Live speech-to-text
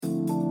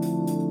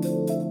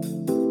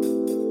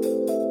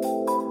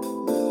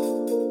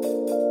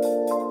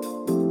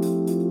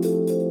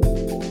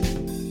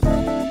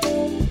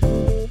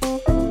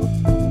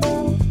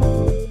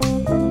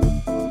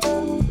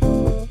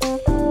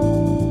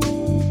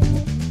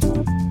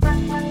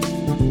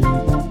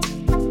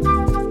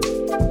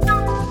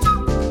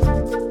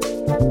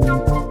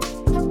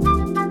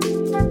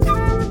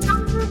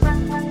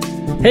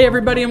Hey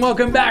everybody, and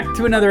welcome back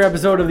to another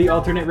episode of the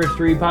Alternate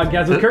History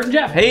Podcast with Kurt and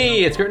Jeff.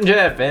 Hey, it's Kurt and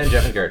Jeff, and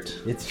Jeff and Kurt.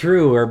 It's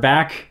true, we're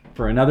back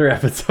for another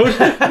episode.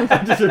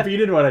 I just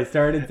repeated what I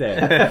started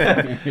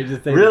saying.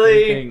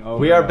 Really?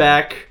 We are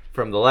back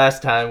from the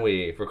last time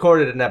we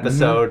recorded an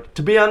episode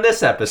to be on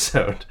this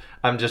episode.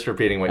 I'm just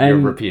repeating what you're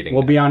repeating.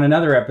 We'll be on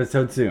another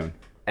episode soon.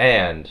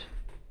 And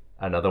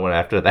another one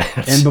after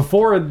that. And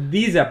before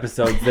these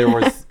episodes, there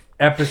was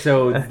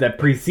episodes that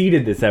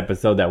preceded this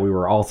episode that we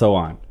were also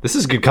on. This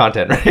is good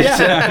content, right?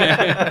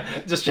 Yeah.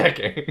 Just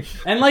checking.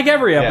 And like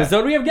every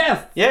episode, we have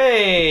guests.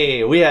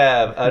 Yay! We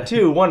have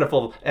two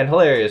wonderful and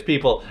hilarious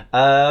people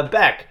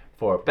back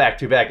for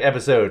back-to-back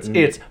episodes.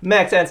 It's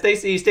Max and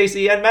Stacey,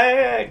 Stacey and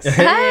Max.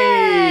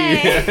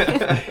 Hey!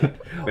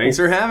 Thanks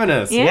for having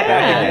us. Yeah.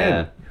 Back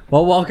again.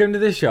 Well, welcome to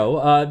the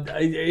show.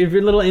 If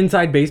you're a little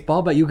inside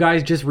baseball, but you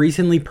guys just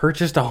recently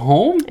purchased a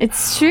home?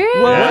 It's true.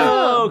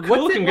 Whoa, cool.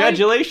 What's it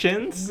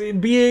Congratulations.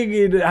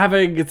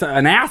 Having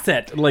an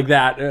asset like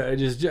that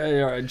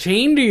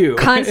chained to you.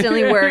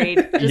 Constantly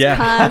worried. Just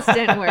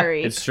constant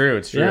worry. It's true.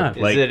 It's true. Yeah.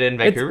 Is it in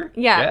Vancouver?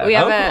 Yeah, we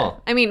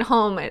have cool.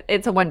 home,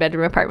 it's a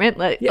one-bedroom apartment.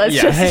 Let's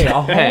just Hey,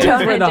 a home's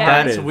tone where it the down.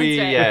 heart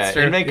That's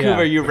is. in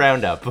Vancouver, you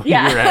round up.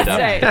 Yeah, You round up.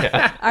 that's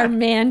right. Our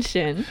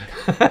mansion.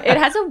 It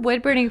has a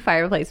wood-burning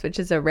fireplace, which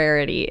is a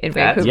rarity in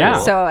Vancouver.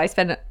 cool. So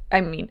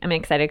I'm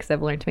excited because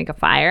I've learned to make a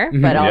fire,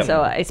 but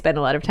also I spend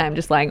a lot of time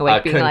just lying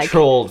awake being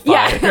controlled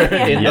like... fire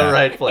in the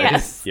right place.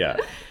 Yes. Yeah.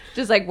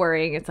 Just like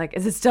worrying. It's like,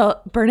 is it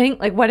still burning?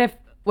 Like, what if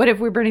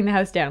we're burning the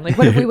house down? Like,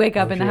 what if we wake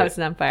up and the house is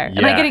on fire?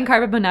 Am I Yeah. getting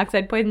carbon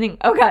monoxide poisoning?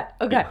 Oh God.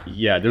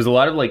 Yeah. There's a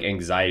lot of like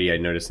anxiety I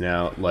notice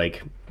now.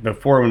 Like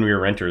before when we were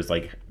renters,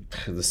 like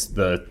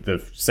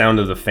the sound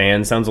of the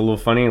fan sounds a little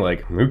funny.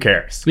 Like who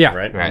cares? Yeah.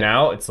 Right. Right.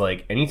 Now it's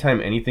like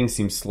anytime anything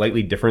seems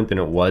slightly different than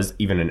it was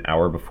even an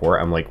hour before,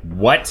 I'm like,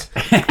 what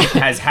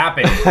has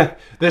happened?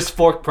 This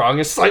fork prong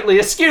is slightly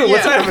askew.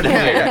 What's happening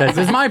here? This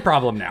is my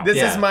problem now. This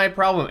Yeah. is my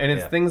problem, and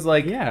it's things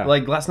like Yeah.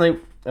 last night.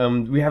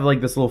 We have like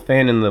this little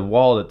fan in the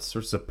wall that's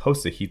sort of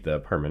supposed to heat the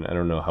apartment. I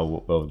don't know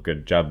how well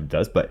good job it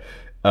does, but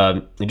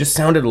it just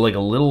sounded like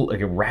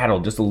it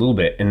rattled just a little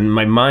bit, and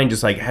my mind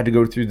just like had to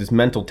go through this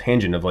mental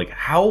tangent of like,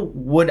 how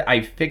would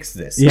I fix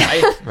this? Yeah.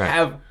 I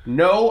have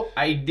no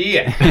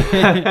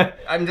idea.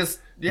 I'm just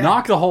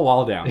Knock the whole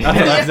wall down.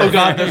 Oh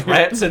God, there's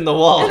rats in the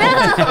wall.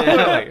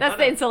 That's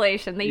the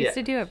insulation. They used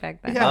to do it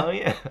back then. Oh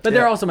yeah. But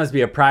there also must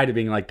be a pride of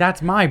being like,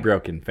 that's my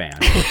broken fan.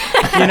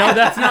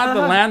 That's not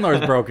the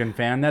landlord's broken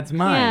fan. That's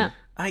mine. Yeah.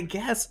 I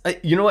guess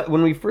you know what?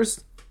 When we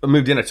first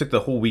moved in, I took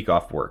the whole week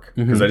off work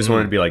because I just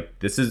wanted to be like,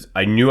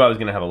 I knew I was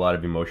going to have a lot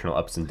of emotional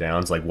ups and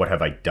downs, like what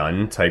have I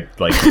done type,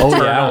 like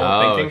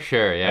internal thinking.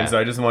 Sure, yeah. And so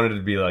I just wanted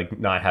to be like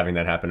not having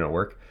that happen at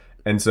work.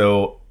 And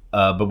so,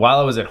 but while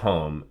I was at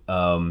home,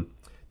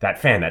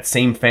 that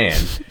same fan,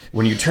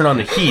 when you turn on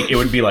the heat, it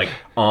would be like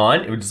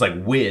on, it would just like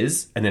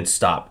whiz and then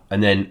stop,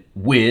 and then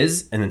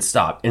whiz and then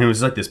stop, and it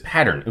was like this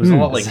pattern. It was a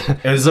lot like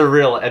It was a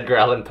real Edgar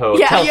Allan Poe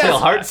Yeah. Telltale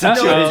Heart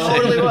situation. it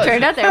totally was.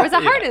 Turned out there was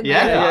a heart in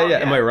there. Yeah.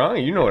 Am I wrong?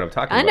 You know what I'm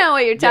talking I about. know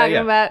what you're talking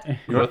Yeah. about.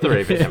 With the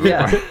Raven.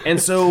 Yeah. And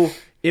so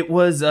it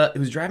was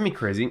driving me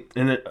crazy,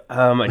 and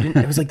I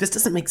was like, this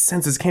doesn't make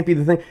sense. This can't be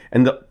the thing.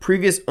 And the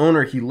previous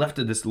owner, he left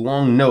this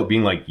long note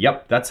being like,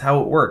 yep, that's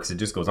how it works. It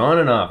just goes on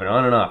and off and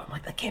on and off. I'm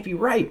like, that can't be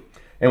right.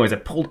 Anyways, I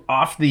pulled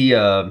off the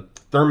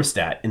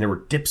thermostat, and there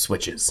were dip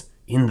switches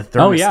in the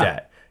thermostat. Oh, yeah.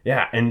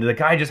 Yeah, and the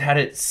guy just had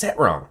it set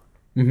wrong.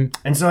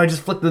 And so I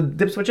just flipped the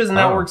dip switches, and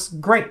now it works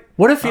great.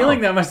 What a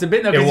feeling that must have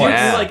been, though, because you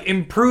was. like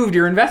improved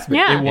your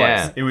investment. Yeah. It was.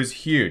 Yeah. It was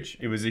huge.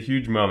 It was a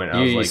huge moment.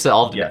 I was You like,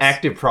 solved yes. an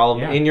active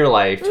problem Yeah. in your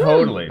life.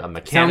 Totally. A Sounds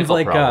mechanical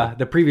like problem.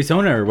 the previous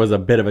owner was a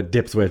bit of a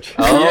dip switch.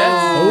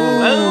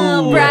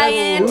 Oh,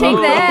 Brian, take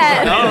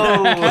that.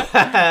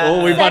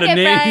 Oh, we brought a Suck it,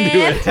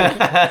 name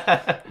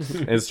to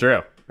it. It's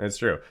true. It's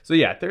true. So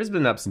yeah, there's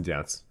been ups and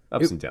downs.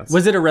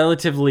 Was it a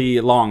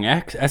relatively long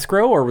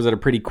escrow, or was it a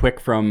pretty quick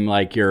from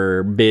like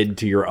your bid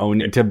to your own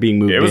to being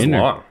moved in? It was or-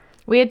 long.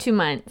 We had 2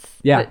 months.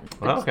 Yeah.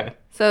 Oh, okay.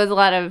 So it was a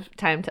lot of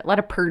time, a lot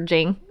of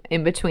purging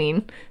in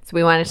between. So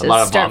we wanted to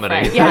lot of start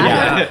vomiting. fresh.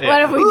 Yeah.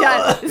 What have we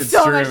done?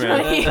 So true, much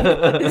man.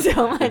 money.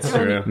 So much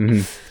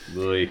money.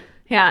 Really.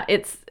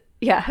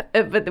 Yeah,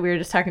 but we were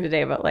just talking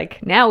today about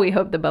like, now we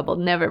hope the bubble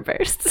never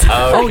bursts.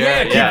 Oh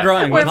yeah, keep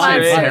growing. We're Once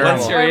you're in, monsters.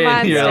 Once you're We're in,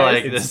 you're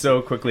monsters. like It's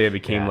so quickly I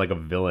became like a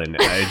villain.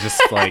 I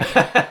just like,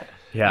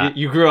 yeah.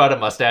 You grew out a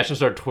mustache and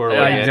started twirling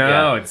I it.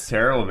 know, it's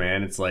terrible,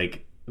 man. It's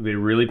like, they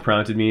really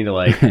prompted me to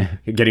like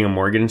getting a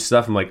mortgage and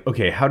stuff. I'm like,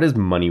 okay, how does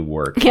money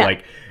work? Yeah.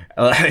 Like,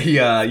 I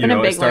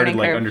big started learning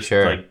like curve.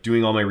 Sure. like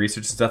doing all my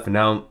research and stuff, and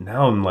now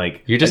I'm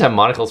like, You just have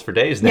monocles for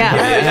days now.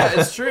 Yeah. yeah,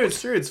 it's true.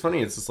 It's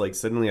funny. It's just like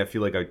suddenly I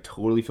feel like I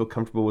totally feel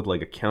comfortable with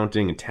like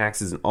accounting and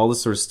taxes and all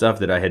this sort of stuff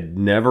that I had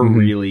never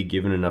really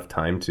given enough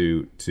time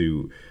to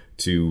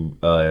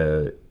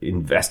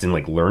invest in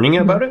like learning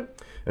about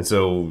it. And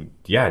so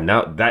yeah,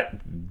 now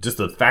that just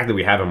the fact that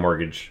we have a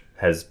mortgage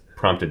has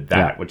prompted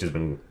that, which has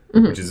been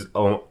which is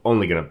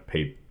only going to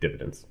pay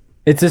dividends.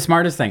 It's the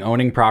smartest thing.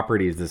 Owning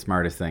property is the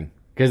smartest thing.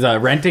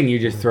 Because renting, you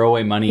just throw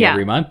away money Yeah.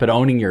 every month, but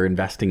owning, you're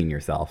investing in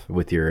yourself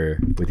with your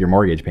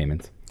mortgage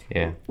payments.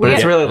 Yeah, but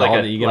it's really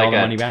like you get all the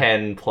a money back.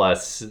 10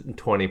 plus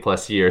 20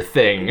 plus year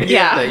thing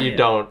Yeah. that you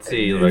don't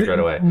see like right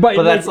away. But,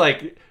 But that's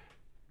like,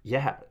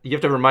 yeah, you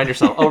have to remind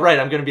yourself. Oh, right,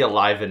 I'm going to be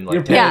alive in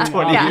like 10, Yeah,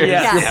 20 yeah, years.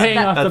 yeah. You're paying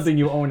off That's- something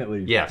you own at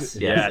least. Yes,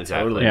 Yeah,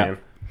 exactly. totally. Yeah. Man.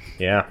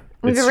 Yeah.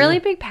 We have It's a really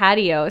true. big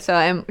patio, so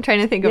I'm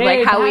trying to think of Yay,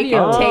 like how we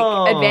patio. can take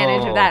Oh.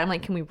 advantage of that. I'm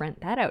like, can we rent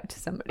that out to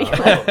somebody?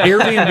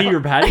 Airbnb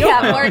your patio?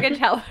 yeah, mortgage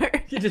helper.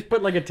 You just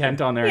put like a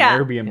tent on there Yeah.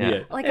 and Airbnb Yeah.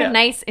 it. Like a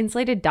nice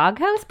insulated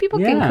doghouse. People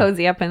can Yeah.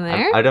 cozy up in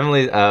there. I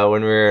definitely,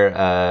 when we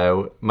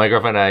were, my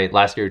girlfriend and I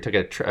last year took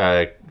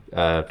a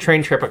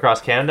train trip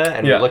across Canada,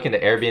 and we Yeah. were looking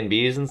at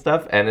Airbnbs and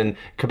stuff. And in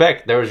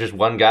Quebec, there was just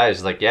one guy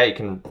who's like, "Yeah, you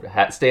can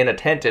stay in a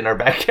tent in our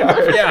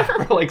backyard Yeah.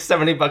 for like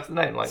 $70 a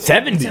night." I'm like,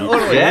 70.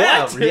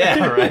 yeah,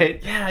 yeah,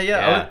 right.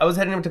 Yeah. I was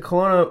heading up to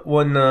Kelowna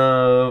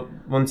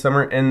one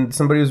summer, and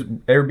somebody was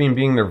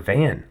Airbnb-ing their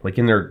van, like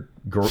in their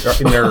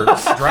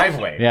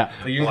driveway. Yeah.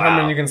 So you can come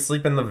and you can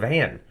sleep in the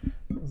van.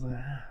 I was like,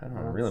 I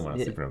don't really want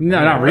to sleep in a van.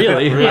 No, not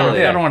really.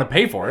 Really? I don't want to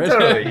pay for it.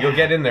 Totally. You'll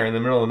get in there in the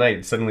middle of the night,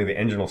 and suddenly the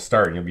engine will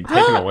start, and you'll be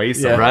taken away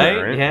somewhere.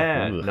 Right?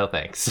 Yeah. Ugh. No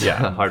thanks.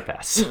 Yeah. Hard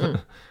pass.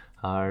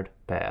 Hard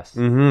pass.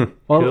 Mm-hmm.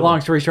 Well, Cool.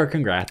 long story short,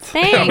 congrats.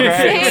 Thanks.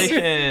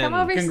 Congratulations. Come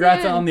over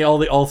Congrats soon. on all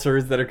the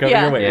ulcers that are coming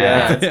Yeah. your way.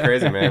 Yeah. It's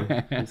crazy,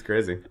 man. It's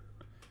crazy.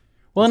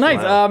 Well, nice.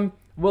 wild.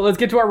 Well, let's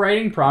get to our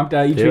writing prompt.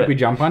 Each Do week it. we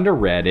jump onto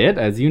Reddit,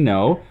 as you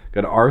know.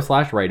 Go to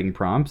r/writing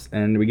prompts,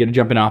 and we get a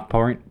jumping off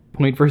point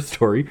for a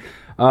story.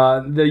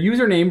 The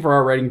username for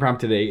our writing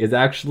prompt today is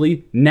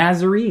actually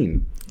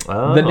Nazarene.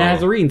 Oh. The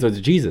Nazarene, so it's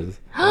Jesus.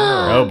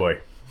 Oh boy.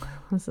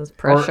 This is Is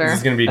pressure.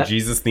 this going to be a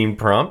Jesus-themed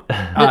prompt?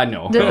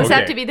 No. Does this have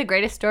Okay. to be the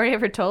greatest story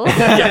ever told?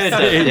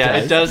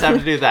 It does have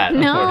to do that.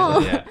 No.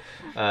 Yeah.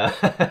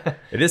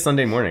 It is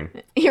Sunday morning.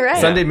 You're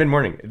right. Sunday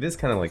mid-morning. It is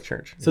kind of like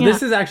church. So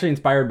this is actually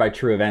inspired by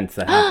true events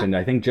that happened,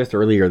 I think, just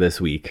earlier this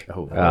week.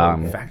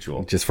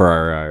 Factual. Just for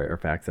our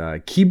facts.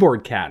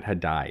 Keyboard Cat had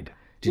died.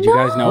 Did you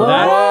guys know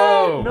that?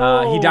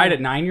 Whoa! He died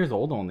at 9 years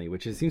old only,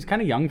 which seems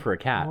kind of young for a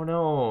cat. Oh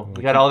no.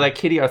 You got all that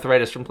kitty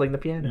arthritis from playing the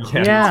piano.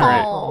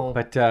 Yeah. Oh.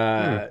 But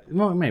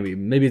well,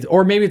 maybe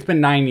it's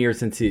been 9 years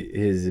since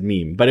his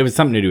meme, but it was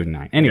something to do with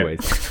 9.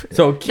 Anyways,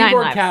 so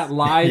Keyboard lives. Cat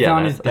lies Yeah,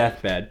 on that's- his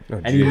deathbed,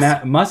 and he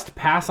must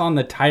pass on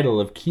the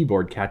title of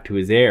Keyboard Cat to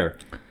his heir,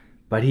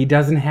 but he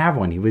doesn't have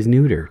one. He was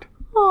neutered.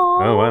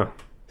 Oh, wow.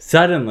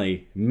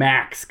 Suddenly,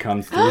 Max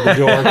comes through the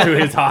door to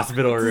his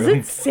hospital room. Does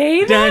it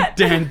say that?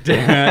 Dun,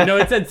 dun, dun. No,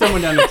 it said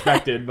someone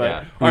unexpected,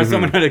 but or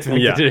someone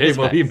unexpected Yeah. today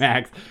will be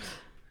Max.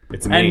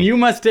 It's me. And you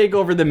must take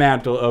over the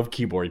mantle of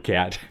Keyboard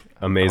Cat.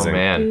 Oh Amazing.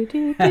 man.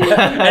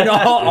 And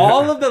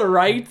all of the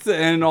rights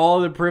and all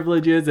the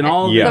privileges and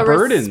all Yeah. the The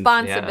burdens.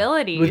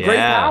 responsibility. With great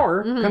Yeah.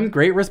 power comes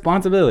great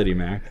responsibility,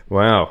 Max.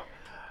 Wow.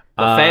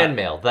 The fan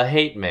mail, the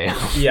hate mail.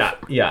 Yeah.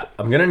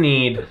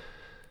 I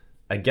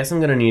guess I'm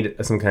going to need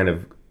some kind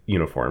of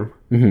uniform.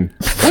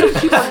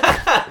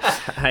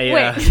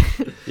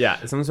 Yeah,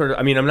 some sort of.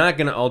 I mean, I'm not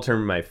going to alter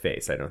my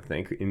face. I don't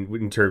think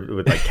in terms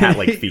with like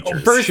cat-like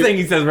features. First thing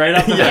he says right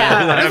off the bat.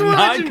 Yeah. I'm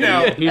not you gonna-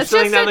 know. He's That's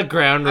filling just down a- the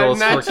ground I'm rules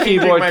not for changing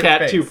Keyboard my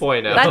Cat face.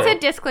 2.0. That's a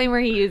disclaimer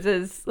he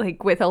uses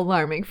like with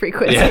alarming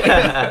frequency.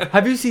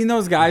 Have you seen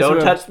those guys Don't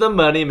who touch the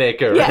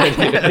moneymaker.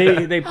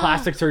 Yeah. they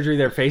plastic surgery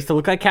their face to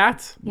look like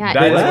cats? Yeah, That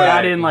They is like what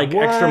add I- in like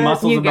extra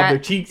muscles You above got- their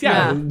cheeks.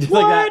 yeah. Just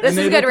like that. This And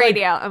they is good look like-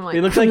 radio. I'm like,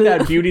 They look like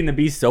that Beauty and the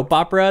Beast soap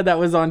opera that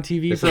was on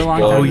TV for a long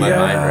blowing time. my yeah.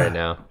 mind right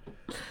now.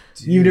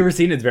 You've never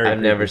seen it? It's very I've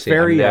creepy. never It's seen it.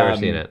 I've very, never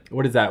seen it.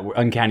 What is that?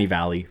 Uncanny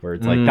Valley, where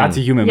it's like, that's a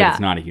human, Yeah. but it's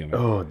not a human.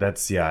 Oh,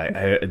 that's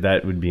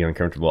that would be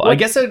uncomfortable. I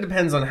guess it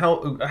depends on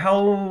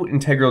how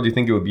integral do you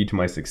think it would be to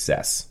my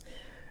success.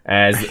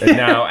 As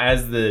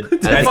the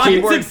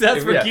Define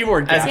success for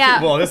Keyboard Cat.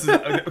 Yeah. Well, this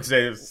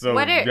is so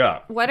what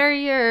are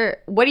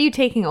you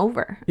taking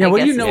over? Yeah, I what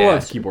do you guess? know Yeah.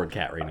 of Keyboard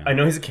Cat right now? I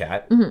know he's a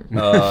cat, Mm-hmm.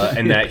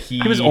 and that he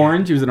He was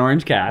orange. He was an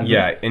orange cat.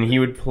 Yeah, and he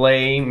would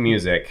play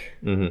music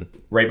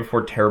right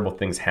before terrible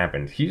things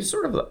happened. He was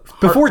sort of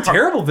Before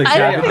terrible things I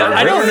don't happened. think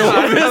I don't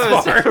know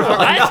this part.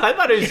 I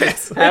thought it was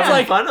just having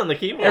like- fun on the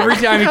keyboard. Every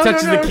time he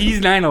touches no. the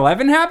keys,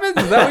 9/11 happens?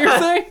 Is that what you're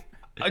saying?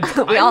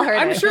 We all heard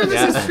I'm it. sure this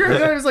Yeah. is true.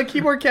 It's like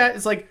Keyboard Cat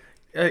is like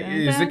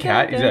is a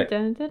cat. Is that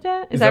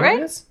Is that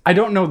right? I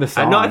don't know the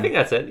song. No, I think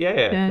that's it.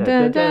 Yeah.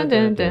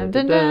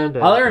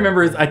 All I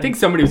remember is I think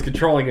somebody was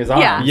controlling his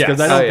arms Yeah. because Yes.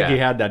 I don't Oh, think yeah. he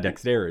had that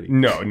dexterity.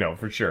 No,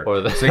 for sure.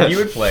 Or the, so he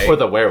would play. or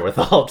the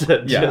wherewithal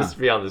to Yeah. just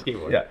be on this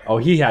keyboard. Yeah. Oh,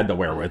 he had the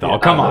wherewithal.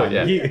 Come Oh, on.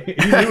 yeah. He knew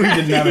he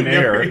didn't have an He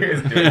knew what he heir.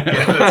 was doing.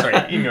 Yeah, that's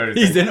right. He noticed.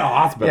 He's it. in a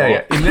hospital.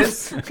 Yeah. In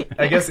this,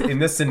 I guess in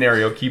this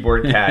scenario,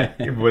 Keyboard Cat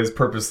was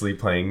purposely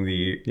playing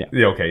the. Yeah.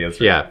 Okay, that's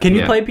right. Yeah. Can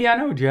you Yeah. play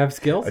piano? Do you have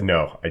skills?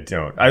 No, I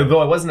don't. Although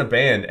I was in a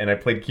band and I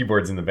played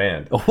keyboards in the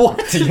band.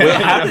 What? How does this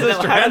How does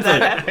that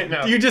translate? happen? I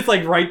know. Do you just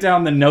like write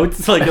down the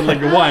notes like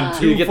 1,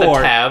 2, You get 4?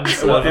 the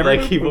tabs Well, of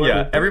the keyboard.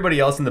 Yeah, everybody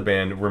else in the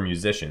band were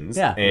musicians.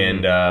 Yeah.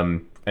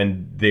 And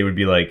they would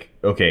be like,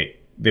 okay,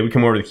 they would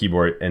come over to the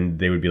keyboard and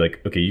they would be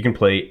like, okay, you can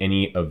play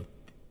any of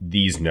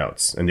these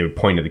notes, and they would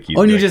point to the keys.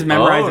 Oh, and you Like, just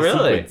memorize the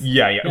really? sequence.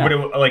 yeah.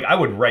 But I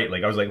would write,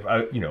 like, I was like,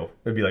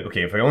 it'd be like,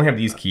 okay, if I only have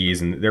these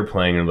keys and they're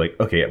playing, and I'm like,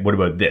 okay, what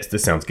about this?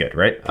 This sounds good,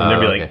 right? And they'd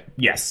be okay. like,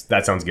 yes,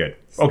 that sounds good.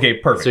 Okay,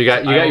 perfect. So you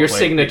got I will your play.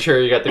 signature.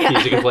 You got the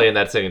keys you can play in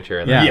that signature.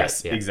 And Yeah.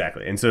 Yes,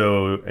 exactly. And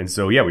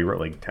so yeah, we wrote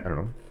like, I don't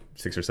know,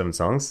 6 or 7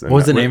 songs. What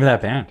was the name of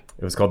that band?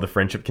 It was called The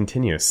Friendship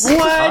Continues.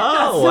 What?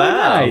 Oh,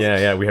 wow.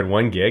 Yeah. We had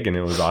one gig and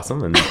it was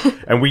awesome,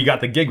 and we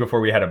got the gig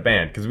before we had a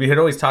band, because we had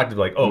always talked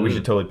like, oh, we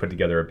should totally put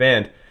together a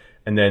band.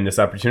 And then this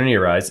opportunity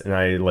arose, and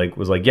I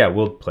was like, yeah,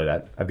 we'll play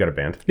that. I've got a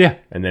band. Yeah.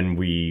 And then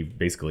we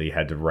basically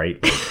had to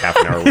write like half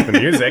an hour worth of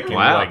music in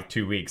Wow. like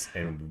 2 weeks,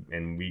 and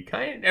we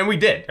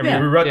did. I mean, Yeah.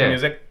 we wrote Yeah. the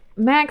music.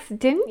 Max,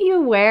 didn't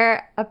you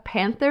wear a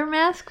panther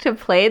mask to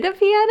play the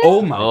piano?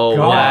 Oh my Oh,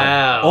 god.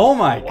 wow. Oh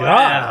my god.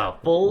 Wow.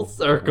 Full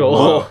circle.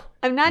 Whoa.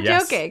 I'm not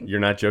Yes, joking. you're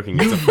not joking.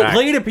 It's a fact.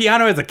 Played a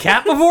piano as a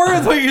cat before?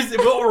 Is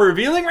what we're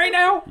revealing right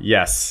now?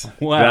 Yes.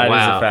 Wow. That is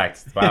Wow. a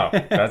fact. Wow.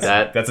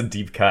 That's a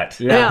deep cut.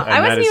 Yeah. No, And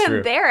I that wasn't is even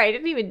true. there. I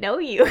didn't even know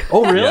you.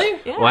 Oh really?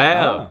 Yeah.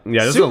 Wow.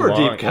 Yeah, this Super is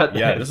a long, deep cut.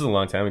 Yeah, then. this is a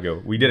long time ago.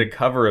 We did a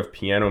cover of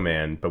Piano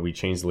Man, but we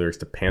changed the lyrics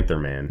to Panther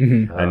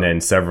Man, and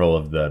then several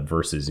of the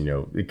verses,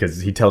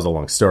 because he tells a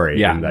long story.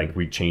 Yeah. and like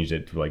we changed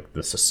it to like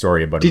this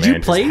story about Did a you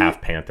man play- who's half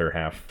panther,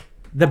 half.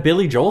 The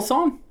Billy Joel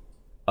song?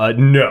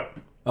 No.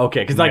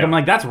 Okay, because No. I'm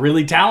like, that's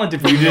really talented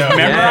for you to just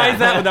memorize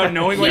that without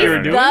knowing what He's you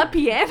were doing. the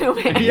piano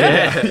man.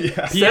 Yeah.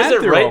 Says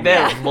it Pianther right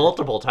there Man.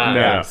 multiple times.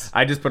 No,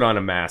 I just put on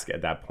a mask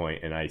at that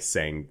point, and I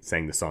sang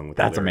the song with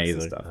That's the lyrics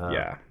amazing. and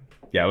stuff.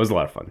 Yeah, it was a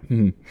lot of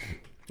fun.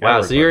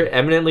 Wow, so you're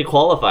eminently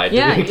qualified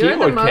Yeah, to be a you're the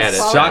keyboard most candidate.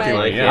 qualified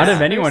Shockingly, Like, yeah. Out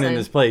of anyone in person.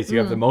 this place, you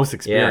have the most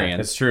experience.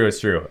 It's true. It's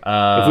true.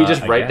 If we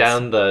just I write guess.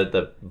 down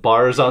the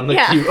bars on the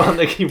Yeah. on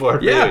the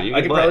keyboard, Yeah, you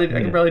I can could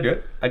play. probably do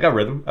it. I got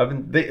rhythm.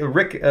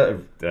 Rick,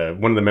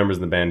 one of the members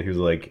in the band, who's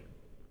like,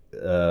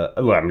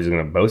 well, I'm just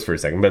gonna boast for a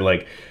second, but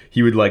like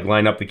he would like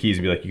line up the keys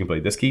and be like, you can play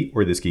this key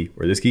or this key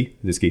or this key,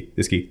 this key,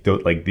 this key.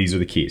 Like these are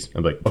the keys.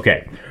 I'm like,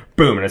 okay,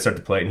 boom, and I start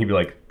to play, and he'd be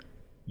like,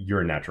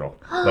 you're a natural.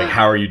 Like,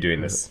 how are you doing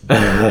this?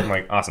 I'm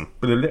like, awesome.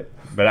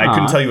 But I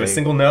couldn't tell you a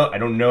single note. I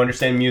don't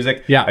understand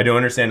music. Yeah. I don't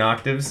understand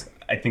octaves.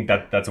 I think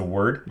that's a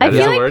word. I That is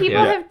feel a like word,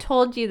 people yeah. have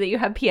told you that you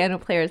have piano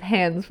players'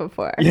 hands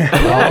before. Yeah.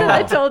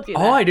 I told you that.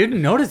 Oh, I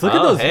didn't notice. Look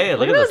at Oh, those. hey,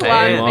 look at Look those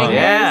at those long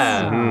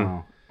hands.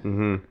 fingers.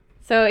 Yeah. Wow.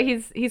 So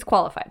he's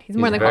qualified. He's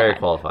more than very qualified.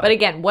 qualified. But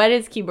again, what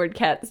is Keyboard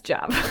Cat's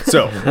job?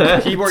 So,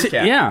 Keyboard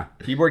Cat. Yeah.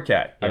 Keyboard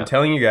Cat. Yeah. I'm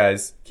telling you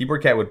guys,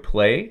 Keyboard Cat would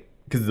play,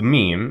 because the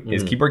meme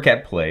is Keyboard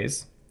Cat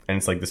plays, and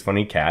it's like this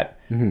funny cat,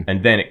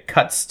 and then it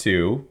cuts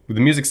to, with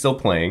the music still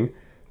playing,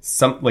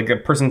 like a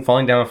person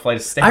falling down a flight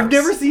of stairs. I've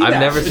never seen I've that.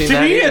 never seen to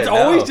that me, either, it's no.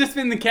 always just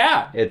been the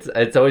cat.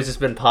 It's always just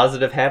been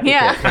positive, happy.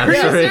 Yeah. cat. Are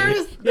you That's right.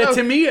 serious? Yeah,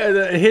 to me,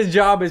 his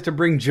job is to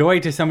bring joy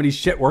to somebody's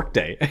shit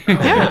workday.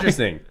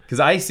 Interesting.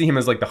 Because I see him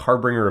as like the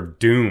harbinger of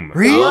doom.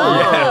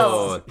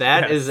 Oh,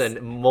 that Yes. is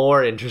a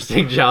more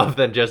interesting job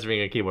than just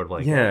being a keyboard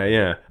player.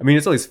 Yeah. I mean,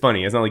 it's always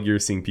funny. It's not like you're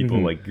seeing people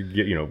like,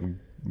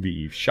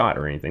 be shot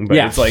or anything. But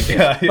Yeah. it's like...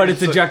 But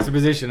it's a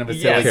juxtaposition of a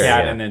silly Yes.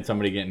 cat Yeah. and then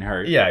somebody getting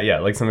hurt. Yeah,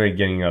 like somebody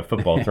getting a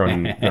football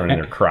thrown in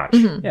their crotch.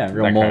 Yeah,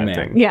 real That mole kind of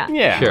man. thing. Yeah.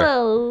 Yeah. Sure.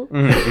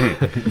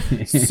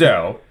 Hello.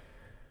 So,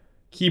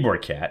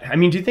 Keyboard Cat. I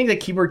mean, do you think that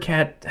Keyboard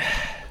Cat...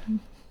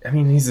 I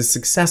mean, he's a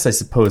success, I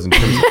suppose, in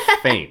terms of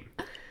fame.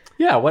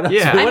 Yeah, what else?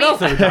 Yeah. What else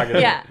are we talking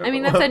about? Yeah. I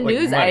mean, that's a Like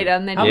news money.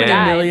 item that How he many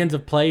died. millions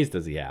of plays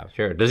does he have?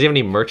 Sure. Does he have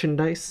any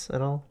merchandise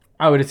at all?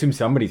 I would assume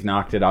somebody's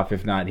knocked it off,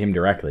 if not him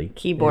directly.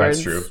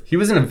 Keyboards. That's true. He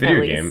was in a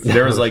video At game. least.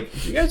 There was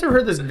like... You guys ever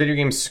heard this video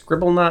game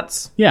Scribble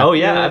Nuts? Yeah. Oh,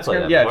 yeah. I That's played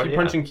right. that Yeah, before, if you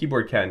punch in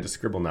Keyboard Cat into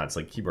Scribble Nuts,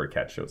 like Keyboard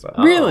Cat shows up.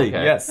 Really?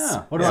 okay. Yes.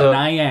 Yeah. What about So-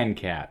 Nyan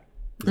Cat?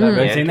 Is that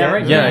right? Saying that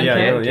right? Yeah, Nyan yeah,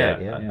 Cat, yeah,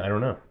 yeah, yeah. I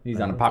don't know. He's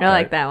on a pop. I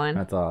like that one.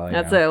 That's all.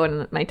 That's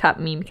one of my top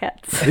meme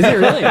cats. Is it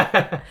really?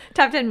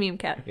 Top 10 meme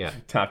cat. Yeah.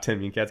 Top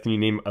 10 meme cats. Can you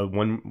name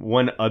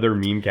one other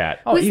meme cat?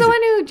 Oh, Who's easy. the one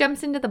who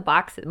jumps into the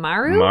box?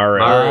 Maru? Maru.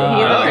 Maru.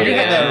 He's a Oh, pretty yeah,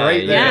 good yeah, one.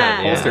 right there.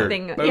 Yeah. Holster.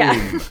 Thing- Boom.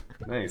 yeah.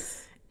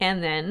 Nice.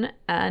 And then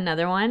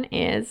another one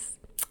is,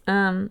 you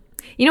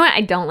know what?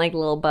 I don't like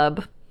Lil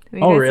Bub. Have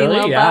you Oh, guys seen really?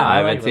 Lil Yeah, Bub? I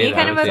haven't seen He it.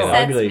 kind of I haven't seen it.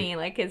 upsets Ugly. me.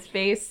 Like his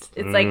face,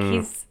 it's like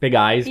he's Big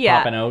eyes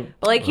popping out.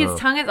 But like his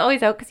tongue is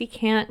always out because he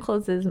can't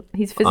close his.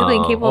 He's physically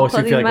incapable Oh, of so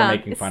you closing feel his like we're mouth.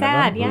 making It's fun of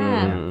sad.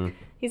 him? Yeah.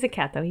 He's a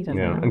cat though. He doesn't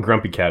Yeah. know. And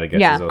Grumpy Cat, I guess.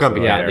 Yeah. Is also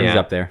Grumpy Cat, He's yeah.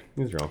 up there.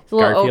 He's real. It's a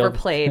little Garfield.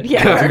 overplayed.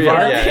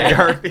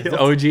 Yeah. It's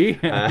OG.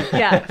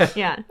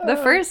 Yeah.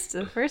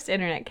 The first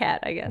internet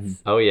cat, I guess.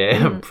 Oh,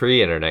 yeah.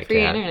 Pre-internet cat.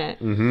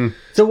 Pre-internet.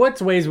 So,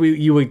 what's ways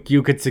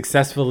you could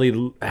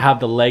successfully have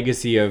the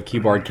legacy of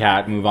Keyboard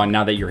Cat move on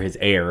now that you're his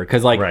heir?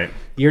 Because Right.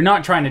 you're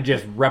not trying to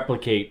just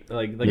replicate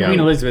like Yeah. Queen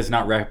Elizabeth's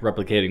not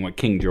replicating what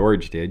King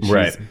George did. She's,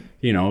 Right.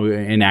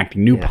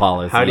 enacting new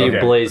policy. How do you Okay,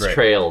 blaze great.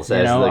 trails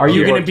as the are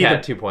you going keyboard to be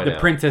cat the 2.0?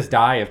 Princess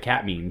Di of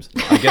cat memes?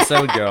 I guess I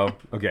would go,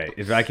 okay,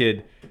 if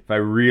I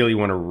really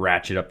want to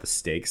ratchet up the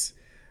stakes,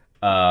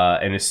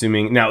 and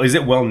assuming, now, is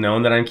it well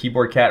known that I'm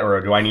Keyboard Cat, or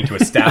do I need to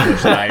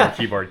establish that I am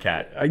Keyboard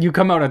Cat? You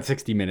come out on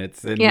 60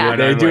 Minutes and Yeah.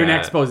 they do an Yeah.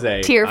 expose.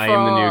 Tearful. I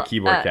am the new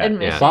keyboard cat.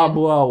 admission. Bob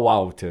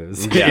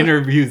Wouters Yeah.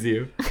 interviews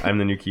you. I'm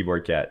the new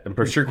keyboard cat. I'm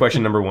pretty sure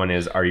question number 1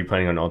 is, are you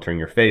planning on altering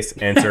your face?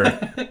 Answer,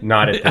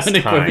 not at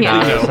this time.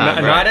 Yeah.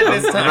 Not at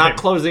this time. I'm not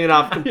closing it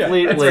off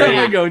completely. That's what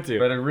I go to.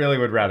 But I really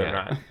would rather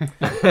not.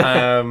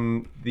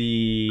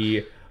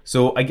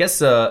 So I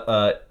guess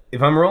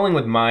if I'm rolling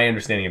with my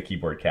understanding of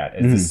keyboard cat,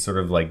 it's this sort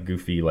of like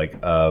goofy, like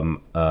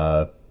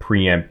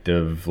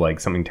preemptive, like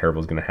something terrible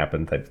is going to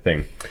happen type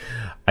thing.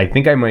 I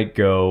think I might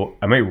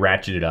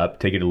ratchet it up,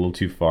 take it a little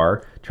too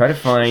far. Try to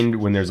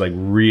find when there's like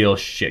real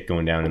shit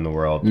going down in the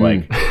world,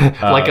 like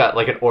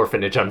like an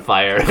orphanage on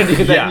fire.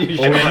 yeah,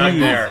 when I'm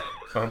there.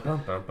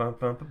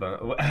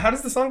 How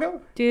does the song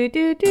go? Do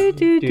do do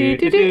do do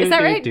do do. Is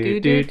that right? Do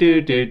do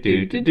do do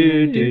do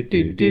do do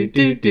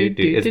do do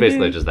do. It's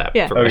basically just that.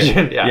 Yeah.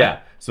 Information. Yeah.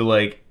 So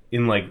like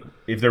in like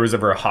if there was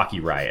ever a hockey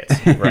riot,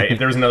 right? If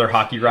there was another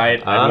hockey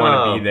riot, I'd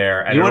want to be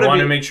there, and I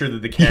want to make sure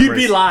that the cameras. You'd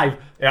be live.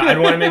 Yeah, I'd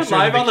want to make sure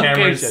that Live the on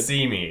cameras location.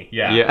 see me.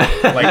 Yeah,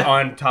 like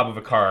on top of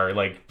a car,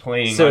 like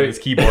playing on this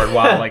keyboard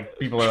while like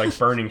people are like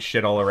burning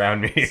shit all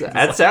around me.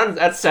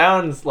 That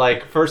sounds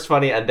like first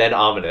funny and then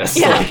ominous.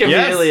 Yeah. Like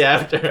immediately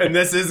after. And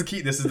this is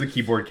the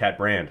keyboard cat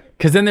brand.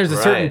 Because then there's a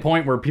certain Right.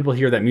 point where people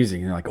hear that music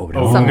and they're like, oh,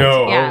 no. Something's-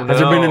 no! yeah. Has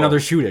there been No. another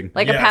shooting?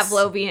 Like Yes. a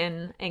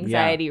Pavlovian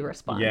anxiety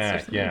response. Or Yeah,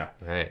 something. yeah.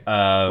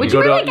 Right. Would You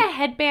you go wear to- like a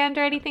headband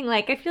or anything?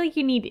 Like, I feel like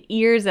you need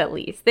ears at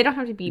least. They don't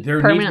have to be There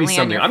needs permanently to be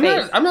something. on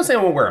your face. I'm not saying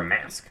I won't wear a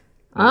mask.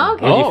 Oh,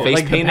 okay. Oh, face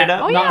like the painted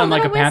up? Oh, not yeah, on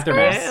like a little panther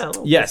whiskers. mask.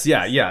 Yes,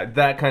 yeah,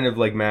 that kind of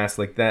like mask,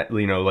 like that.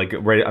 You know, like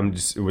right. I'm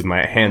just with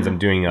my hands. I'm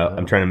doing.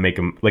 I'm trying to make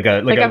them like a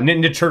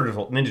Ninja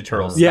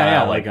Turtles. Yeah,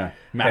 style, like a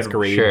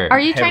masquerade. Sure. Are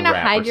you head trying to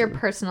wrap or hide your something.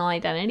 personal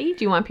identity?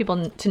 Do you want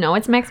people to know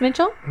it's Max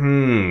Mitchell?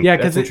 Yeah,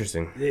 because That's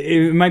interesting.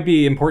 It might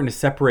be important to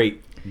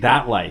separate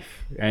that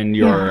life and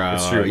your.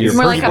 That's true. Your It's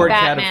more like a keyboard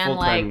cat, Batman,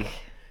 full-time- like-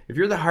 If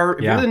you're the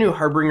Yeah. the new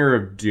harbinger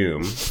of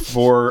doom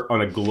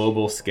on a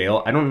global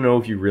scale, I don't know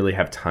if you really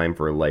have time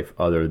for a life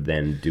other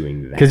than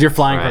doing that. Because you're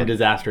flying Right. from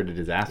disaster to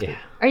disaster. Yeah.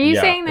 Are you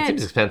Yeah, saying that seems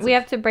that expensive. we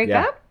have to break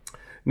Yeah. up?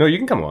 No, you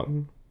can come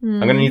along. I'm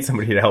gonna need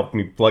somebody to help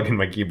me plug in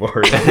my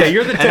keyboard. Yeah,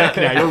 you're the tech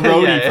now. You're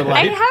roadie Yeah. for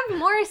I life. have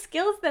more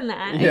skills than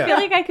that. Yeah. I feel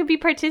like I could be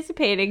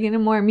participating in a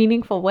more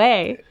meaningful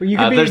way. You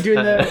could be there's-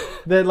 doing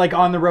the like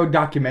on the road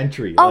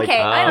documentary. Okay,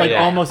 I like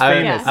that. almost I,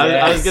 famous. I was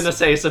Yes. gonna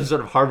say some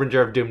sort of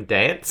harbinger of doom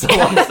dance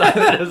alongside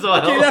it as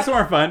well. Okay, that's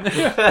more fun.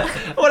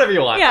 Whatever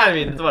you want. Yeah. I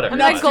mean, it's whatever. I'm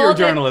That's that pure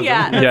golden- journalism.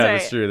 Yeah, that's yeah, right.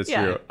 that's true. That's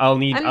Yeah. true.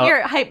 I'm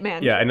your hype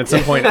man. Yeah, and at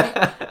some point,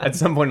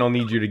 I'll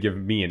need you to give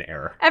me an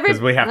error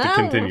because we have to Oh.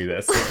 continue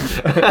this.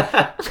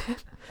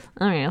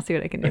 All right, I'll see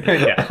what I can do.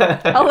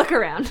 yeah. I'll look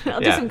around. I'll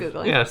do Yeah. some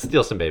Googling. Yeah,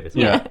 steal some babies.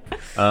 Yeah.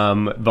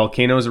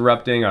 Volcanoes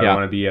erupting. I Yeah. don't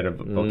want to be at a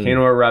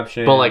volcano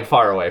eruption. But like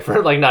far away,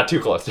 for like not too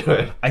close to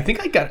it. I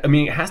think it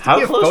has to How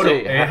be a close photo. to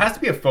you? It has to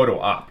be a photo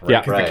op, right? Yeah.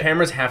 Because Right. the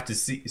cameras have to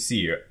see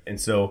you, and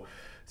so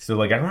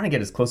like I want to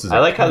get as close as I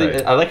like how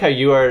could. I like how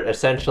you are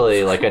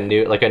essentially like a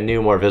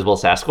new, more visible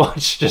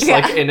Sasquatch, just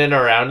like Yeah. in and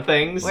around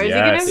things. Where's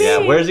Yes. he Yeah,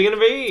 gonna be? where's he gonna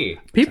be?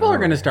 People are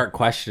going to start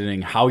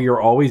questioning how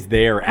you're always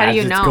there How do as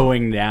you it's know?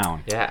 going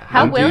down. Yeah.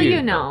 How do will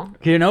you know?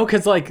 You know,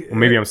 because like, Well,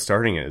 maybe I'm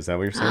starting it. Is that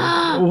what you're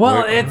saying?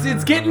 well,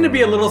 it's getting to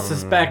be a little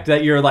suspect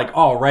that you're like,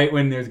 oh, right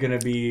when there's going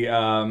to be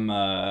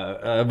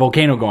a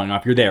volcano going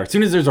off, you're there. As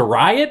soon as there's a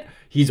riot,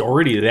 he's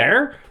already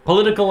there.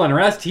 Political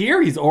unrest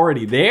here, he's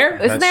already there.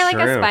 Isn't there like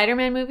a true.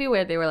 Spider-Man movie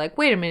where they were like,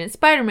 wait a minute,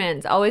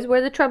 Spider-Man's always where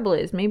the trouble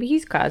is. Maybe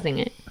he's causing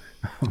it.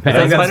 I think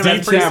that's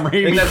Spider-Man's deep Sam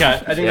Raimi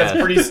cut. I think Yeah. that's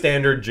pretty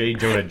standard J.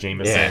 Jonah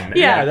Jameson.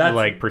 Yeah, that's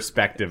like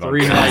perspective on the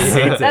reason why he this.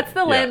 hates it. That's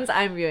the Yeah. lens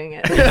I'm viewing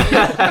it.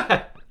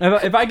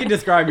 If I could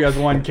describe you as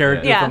one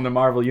character Yeah. from the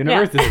Marvel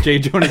universe, it's J.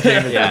 Jonah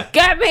Jameson. Yeah.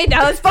 Get me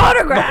those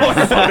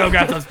photographs.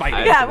 Photographs of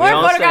Spidey. Yeah, more We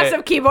all photographs say-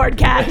 of keyboard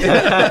cat.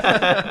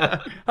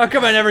 How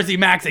come I never see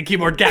Max and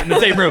Keyboard Cat in the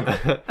same room?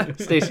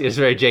 Stacey is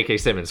very J.K.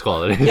 Simmons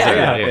quality.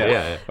 Yeah.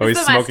 yeah. Oh, he's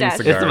It's the smoking mustache.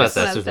 cigars. It's the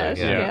mustache. Mustache,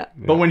 Yeah. yeah.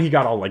 But when he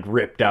got all like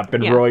ripped up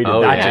and Yeah. roided, Oh,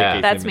 that's yeah.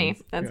 J.K. That's Simmons.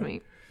 me. That's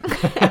me.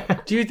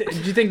 Do you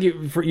think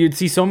you'd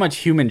see so much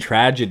human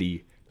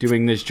tragedy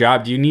doing this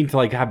job? Do you need to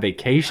like have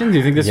vacations? Do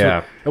you think this?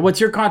 Yeah.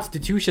 What's your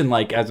constitution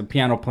like as a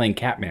piano playing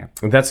Catman?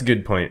 That's a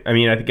good point. I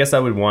mean, I guess I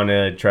would want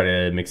to try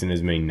to mix in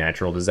as many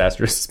natural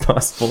disasters as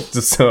possible,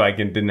 just so I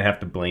didn't have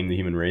to blame the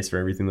human race for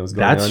everything that was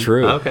going on. That's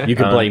true. Okay. You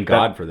could blame that-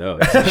 God for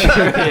those.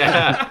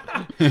 Yeah.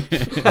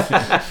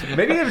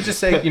 Maybe I would just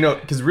say,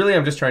 because really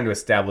I'm just trying to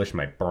establish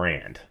my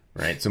brand,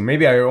 right? So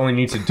maybe I only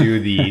need to do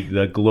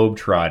the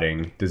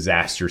globe-trotting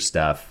disaster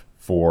stuff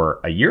for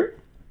a year.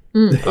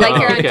 Like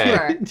you're Okay.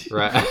 on tour.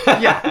 Right.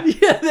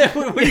 yeah,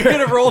 what are you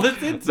gonna roll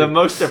this into? The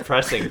most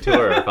depressing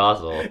tour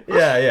possible.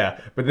 Yeah.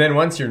 But then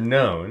once you're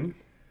known,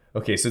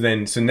 okay, so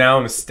now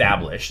I'm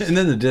established. And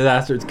then the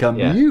disasters come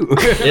Yeah. to you.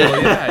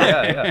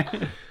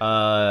 Yeah.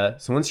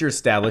 So once you're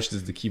established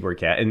as the keyboard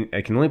cat, and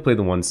I can only play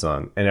the one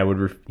song, and I would,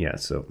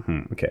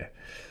 okay.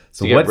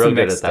 So You get what's real the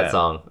good next at that step?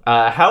 song.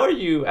 How are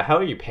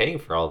you paying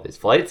for all these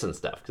flights and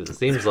stuff? Because it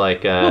seems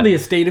like Well, the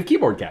estate of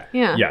Keyboard Cat.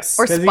 Yeah. Yes.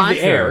 Or Because he's sponsor.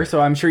 the heir, so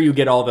I'm sure you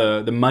get all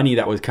the money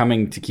that was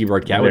coming to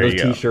Keyboard Cat with There those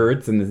you go.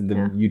 T-shirts and the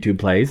YouTube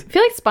plays. I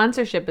feel like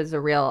sponsorship is a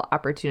real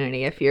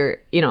opportunity if you're,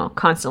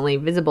 constantly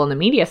visible in the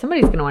media.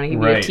 Somebody's going to want to give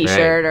you a Right,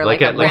 T-shirt or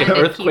like a an branded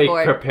earthquake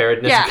keyboard.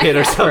 preparedness Yeah. kit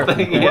or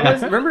something.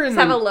 Yeah. Remember in Just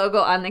have the a logo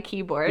on the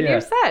keyboard. Yeah.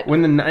 You're set.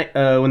 when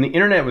the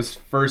internet was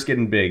first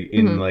getting big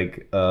in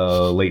like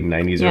late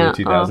 90s, Yeah. early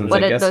 2000s,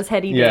 What I are guess. those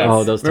heady yeah. days?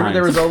 Oh, those Remember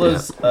there times.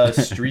 was all those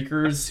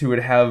streakers who would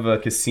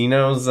have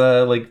casinos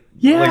like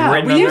Yeah,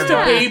 written we on used to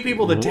their- pay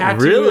people to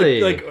tattoo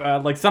Really?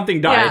 like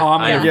something.com Yeah.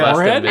 on I their must have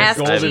forehead. missed-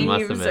 Ask I Jeeves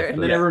must have or- missed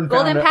And then it. everyone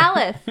Golden found it.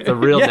 Palace. It's a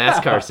real Yeah.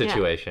 NASCAR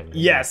situation.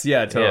 Yes,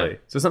 yeah, totally. Yeah.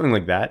 So something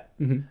like that.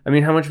 I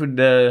mean, how much would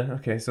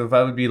okay? So if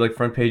I would be like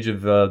front page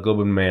of Globe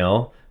and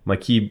Mail, my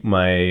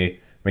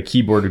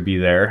keyboard would be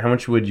there. How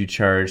much would you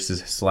charge to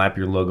slap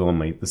your logo on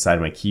the side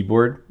of my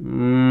keyboard?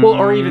 Well,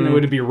 or even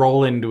would it be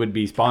Roland would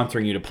be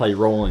sponsoring you to play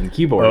Roland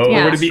keyboard? Oh, Or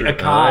Yeah. would it be true.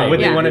 Akai? Would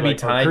they Yeah. want to be Like, or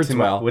tied to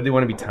my? Kurzweil? Would they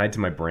want to be tied to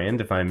my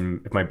brand if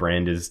my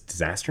brand is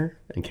disaster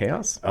and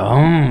chaos?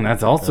 Oh,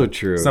 that's also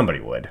true. Somebody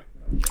would.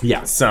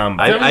 Yeah.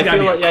 Somebody. I gotta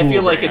feel be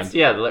a like cool brand. it's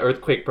the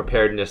earthquake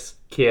preparedness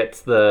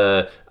kits,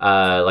 the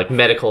like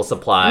medical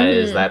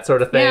supplies, that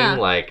sort of thing. Yeah.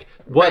 Like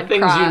what Red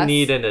things you Cross.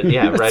 need in it.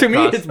 Yeah, Red To me,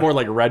 Cross. it's more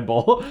like Red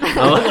Bull.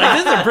 Like,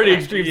 this is a pretty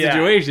extreme Yeah.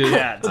 situation.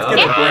 Yeah. Let's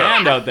get a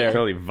brand out there.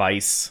 Totally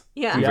Vice.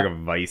 Yeah. Seems Yeah. like a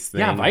Vice thing.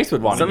 Yeah, Vice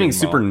would want to something get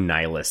super involved.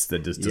 nihilist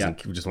that just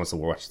doesn't just wants to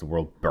watch the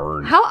world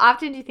burn. How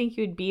often do you think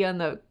you'd be on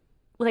the...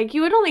 Like,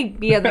 you would only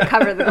be on the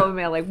cover of the Globe and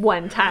Mail, like,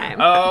 one time.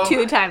 Oh.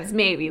 2 times,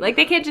 maybe. Like,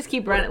 they can't just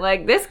keep running,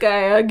 like, this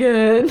guy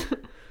again.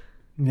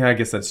 Yeah, I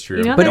guess that's true.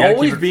 You know, But Yeah, keep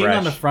always it being fresh.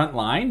 on the front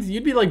lines,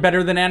 you'd be like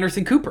better than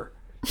Anderson Cooper.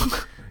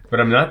 But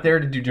I'm not there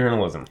to do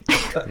journalism.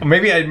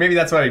 maybe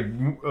that's what I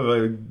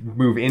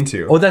move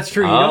into. Oh, that's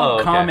true. You Oh, don't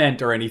okay.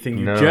 comment or anything.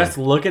 You No. just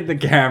look at the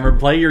camera,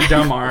 play your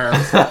dumb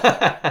arms.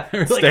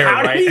 Like, Stare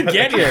how right did he at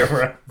get the here?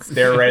 camera.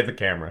 Stare right at the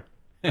camera.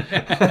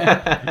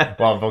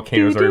 While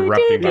volcanoes are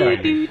erupting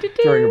behind me.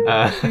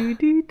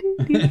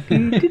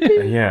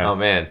 Yeah. Oh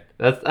man,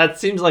 that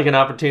seems like an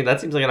opportunity.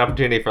 That seems like an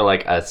opportunity for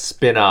like a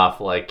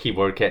spin-off, like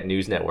Keyboard Cat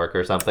News Network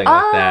or something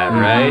like that,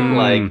 right?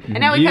 Like, And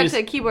now we cut use-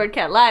 to Keyboard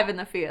Cat live in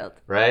the field.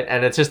 right,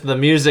 and it's just the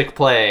music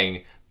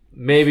playing.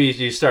 Maybe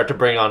you start to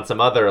bring on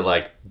some other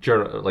like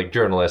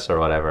journalists or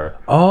whatever.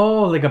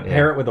 Oh, like a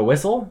parrot with a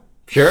whistle?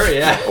 Sure,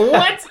 yeah.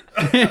 What?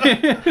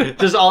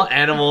 Just all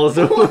animals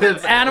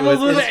with Animals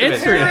with instruments.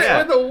 instruments.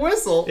 Yeah. With a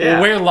whistle. Yeah.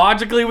 Where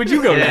logically would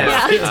you go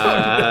now? A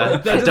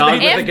dog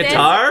with a If this-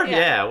 guitar? yeah.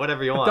 Yeah,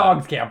 whatever you want.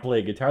 Dogs can't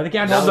play guitar. They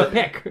can't hold a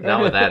pick.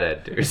 Not with that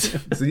Ed, dude.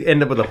 So you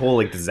end up with a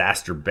whole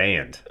disaster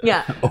band.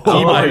 Yeah.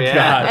 Oh my yeah.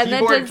 god. And the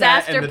Keyboard Cat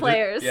disaster and the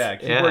players. Yeah,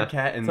 Keyboard Yeah.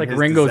 Cat and like his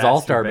Ringo's disaster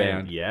All-Star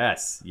Band.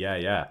 Yes,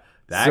 yeah.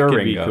 That Sir could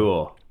Ringo. be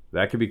cool.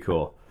 That could be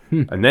cool.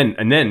 And then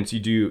so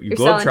you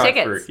selling globetrot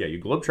tickets.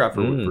 you globetrot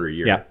for a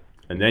year. Yeah.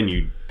 And then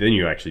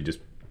you actually just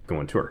go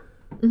on tour.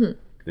 An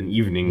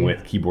evening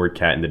with Keyboard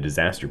Cat and the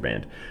Disaster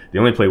Band. They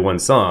only play one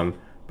song,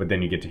 but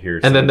then you get to hear.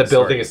 And then some the of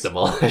building is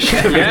stories. demolished.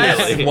 Yes.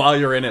 immediately. While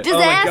you're in it.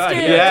 Disaster. Oh my god!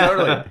 Yeah, Yeah.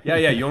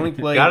 totally. Yeah. You only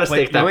play. Gotta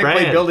play stick that you only play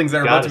brand. buildings that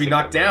are Gotta about to be stick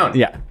knocked that down. brand.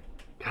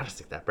 Yeah. Gotta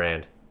stick that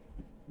brand.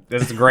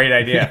 This is a great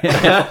idea.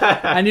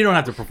 And you don't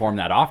have to perform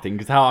that often,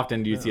 because how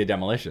often do you see a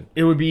demolition?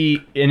 It would be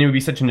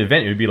such an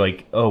event. It would be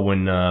like,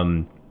 when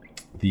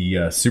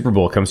the Super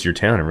Bowl comes to your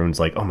town, everyone's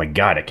like, "Oh my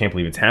god, I can't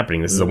believe it's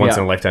happening! This is a once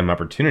in a lifetime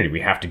opportunity.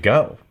 We have to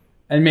go."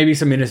 And maybe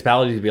some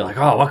municipalities would be like,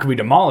 oh, what can we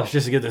demolish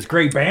just to get this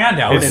great band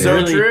out? It's And so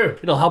really, true.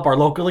 It'll help our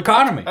local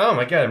economy. Oh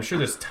my god, I'm sure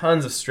there's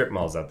tons of strip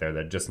malls out there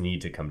that just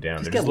need to come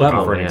down. They're Get just looking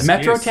level. for an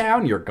Metro excuse.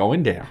 Town, you're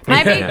going down.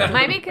 My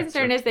big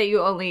concern is that you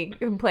only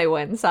can play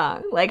one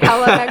song. Like, how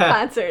long a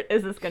concert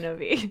is this going to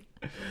be?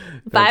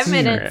 5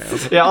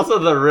 minutes. Yeah, also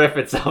the riff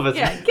itself is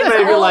Yeah, give us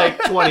maybe all-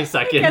 like 20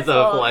 seconds us of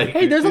all. like.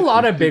 Hey, there's a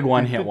lot of big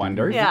one-hit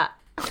wonders. Yeah.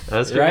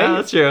 That's true. Right? Yeah,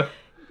 that's true.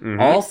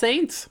 All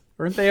Saints.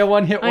 Weren't they a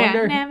one-hit Oh, yeah.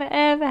 wonder? Never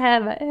ever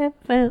have I ever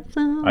felt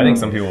so. I think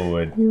some people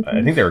would.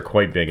 I think they were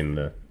quite big in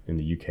the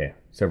UK.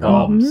 Several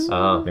albums.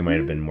 They might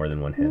have been more than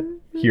one hit.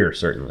 Here,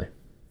 certainly.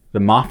 The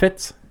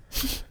Moffats.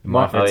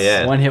 Moffats. Oh,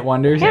 yeah. One-hit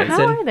wonders. Yeah,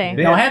 how are they?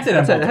 No, Hanson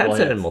had multiple Hanson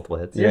hits. and multiple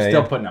hits. They're Yeah,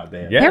 still yeah. putting out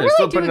there. Yeah, They're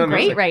still really putting doing on great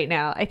music. right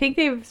now. I think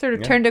they've sort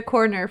of turned a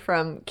corner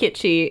from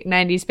kitschy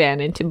 90s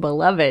band into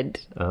beloved,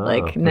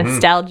 like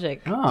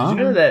nostalgic. Did you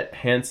know that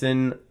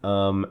Hanson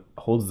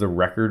holds the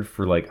record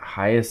for like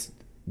highest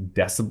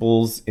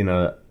decibels in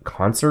a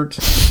concert?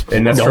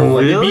 And that's from Did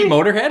Really? you beat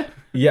Motorhead?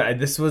 yeah,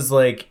 this was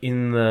like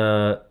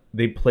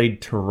they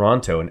played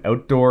Toronto, an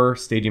outdoor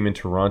stadium in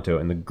Toronto,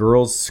 and the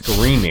girls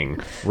screaming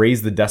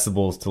raised the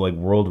decibels to like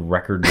world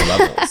record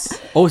levels.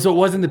 Oh, so it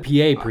wasn't the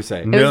PA per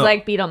se. It was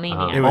like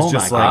Beatlemania. It was Oh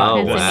just my like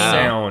God. the Oh, wow.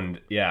 sound.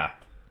 Yeah.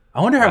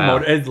 I wonder how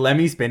Wow. is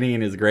Lemmy spinning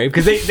in his grave?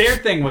 Because their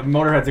thing with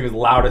Motorhead's thing was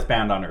loudest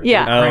band on earth.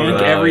 Yeah. They Oh,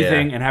 crank wow,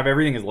 everything yeah. and have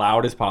everything as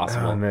loud as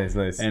possible. Oh, nice.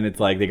 And it's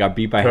like they got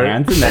beat by Turn-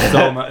 Hanson.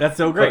 That's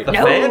so great. The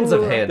No. fans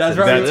of Hanson. That's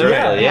right. That's Yeah,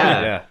 right.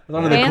 Yeah. Yeah. It's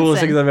one of the Hanson.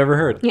 coolest things I've ever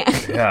heard. Yeah.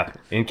 Yeah.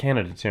 In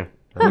Canada too.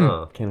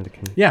 Oh. Canada.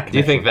 Yeah. Do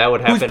you think that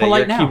would Who's happen at polite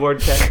your now? Keyboard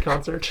Cat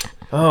concert?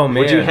 Oh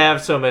man. Would you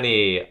have so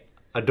many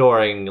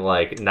adoring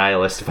like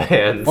nihilist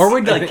fans? Or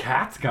would like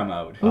cats come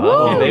out?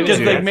 Oh, maybe Because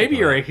do like that. maybe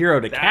you're a hero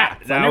to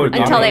cats. that I never would be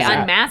thought Until about they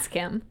that. unmask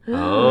him.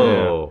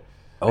 Oh.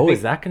 Oh,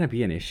 is that going to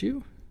be an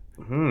issue?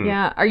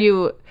 Yeah. Are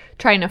you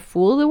trying to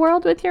fool the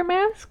world with your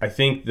mask? I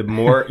think the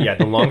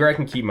longer I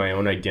can keep my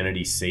own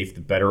identity safe, the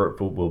better it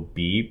will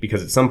be.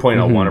 Because at some point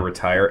I'll want to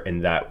retire,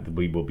 and that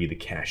will be the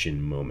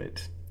cash-in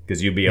moment.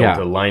 Because you'll be able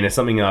to line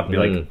something up, be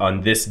like,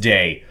 on this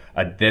day,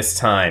 at this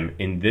time,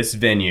 in this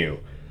venue,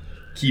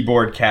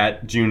 Keyboard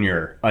Cat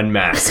Jr.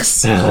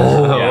 unmasks.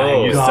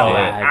 Oh, you God. sell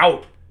that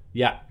out.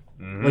 Yeah.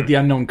 Like the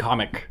unknown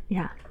comic.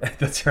 Yeah.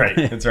 That's right.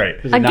 That's right.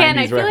 There's a Again,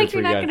 I 90s feel like reference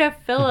you're for not you going guys.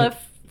 to fill a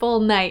full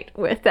night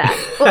with that.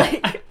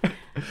 Like,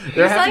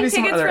 you're have to selling be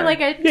some tickets other- for like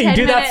a 10 Yeah, you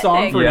do that minute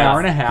song thing. for an hour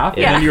and a half,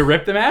 and Yeah. then you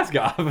rip the mask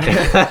off.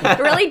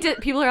 Really,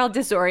 people are all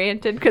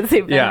disoriented because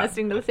they've been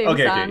listening to the same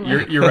Okay, song. you're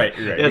right. You're right.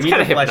 Yeah, it's We need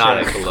kinda to flesh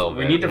hypnotic out- a little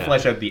We bit, need to yeah.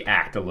 flesh out the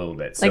act a little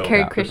bit. Like So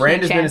Hare the Krishna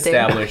brand has been chanting.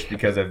 established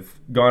because I've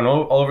gone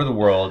all over the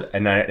world,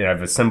 and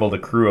I've assembled a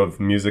crew of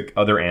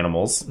other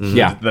animals.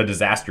 Yeah. The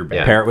Disaster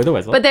Band. Parrot with a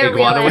whistle. But they're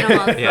real Iguana with,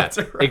 animals. yeah. That's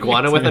right.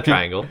 Iguana with a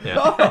triangle.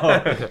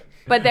 Yeah.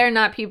 But they're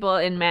not people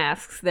in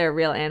masks. They're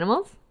real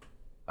animals.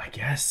 I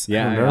guess.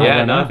 Yeah, I don't yeah. know. Yeah, I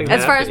don't no, know. I think As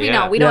that far as happened, we yeah.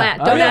 know, we don't Yeah.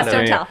 don't ask, Yeah,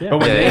 don't yeah. tell. Yeah.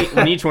 But Yeah.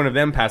 when each one of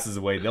them passes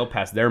away, they'll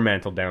pass their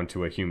mantle down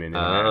to a human in a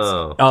mask.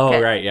 Oh. Oh,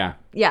 Okay. right, yeah.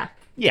 Yeah.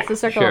 Yeah, It's a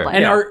circle sure. of life.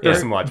 And Yeah, there's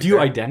some do logic you there.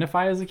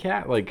 identify as a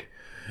cat? Like,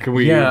 can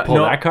we Yeah, pull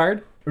no. that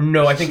card?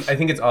 No, I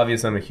think it's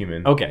obvious I'm a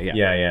human. Okay,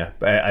 yeah. Yeah.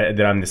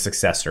 That I'm the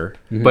successor.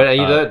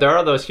 But there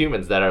are those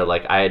humans that are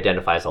like, I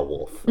identify as a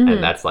wolf,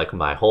 and that's like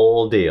my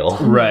whole deal.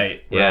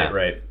 Right. Yeah.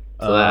 Right.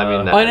 So that, I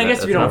mean, Oh, and I guess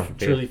that's if you don't not-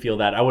 truly feel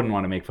that, I wouldn't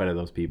want to make fun of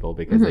those people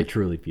because they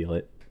truly feel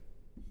it.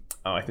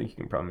 Oh, I think you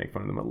can probably make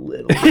fun of them a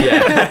little.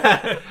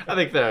 Yeah, I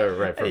think they're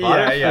right for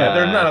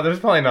fodder. There's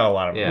probably not a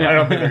lot of them. Yeah. I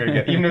don't think they're gonna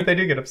get. Even if they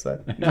do get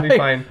upset, it'll be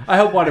fine. I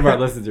hope one of our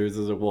listeners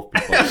is a wolf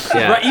people.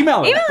 Yeah. Right,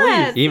 email us, Email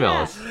please. us. Email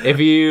us if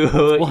you.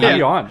 We'll have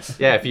you on.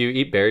 Yeah, if you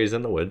eat berries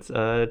in the woods, you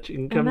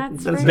can come.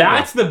 that's send great. some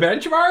That's the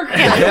benchmark?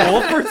 A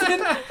wolf person?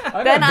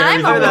 Then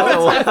I'm a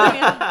wolf.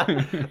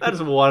 emails. That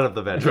is one of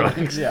the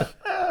benchmarks. Yeah.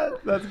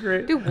 That's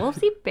great. Do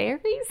wolves eat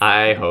berries?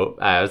 I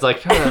hope. I was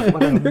like,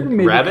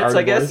 Maybe rabbits,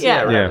 I guess. carnivores.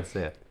 Yeah. Rabbits.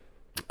 Yeah.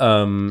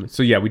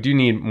 So yeah, we do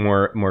need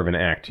more of an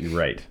act. You're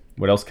right.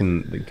 What else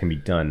can be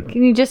done?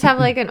 Can you just have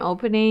like an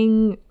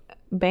opening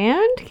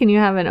band? Can you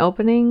have an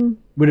opening?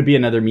 Would it be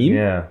another meme?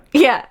 Yeah.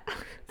 Yeah.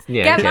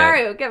 Get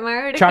Maru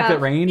to Chocolate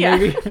come. Rain, Yeah.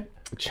 maybe?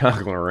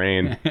 Chocolate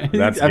Rain.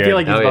 That's I good. feel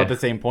like he's Oh, about yeah. the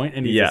same point,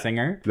 and he's Yeah. a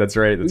singer. That's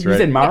right. That's You right.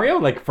 said Mario,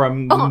 like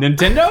from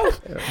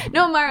Nintendo?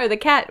 No, Maru, the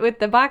cat with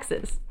the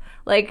boxes.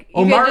 Like you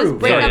Oh, could Maru. just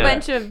bring Yeah, a yeah.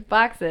 bunch of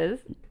boxes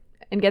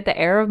and get the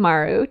air of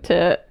Maru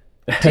to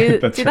do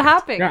That's the right.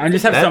 hopping. Yeah, and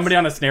just have That's- somebody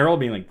on a snare roll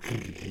being like,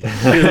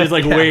 just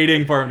like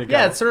waiting for him to go.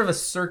 Yeah, it's sort of a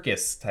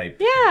circus type.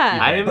 Yeah.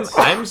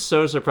 I'm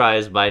so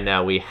surprised by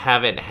now we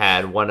haven't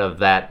had one of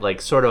that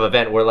like sort of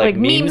event where like, Like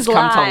memes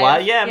come to live.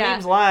 life. Yeah, Yeah.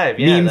 memes live.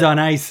 Yeah, Memes that- on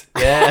ice.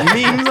 Yeah.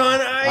 Memes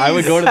on ice. I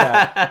would go to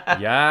that.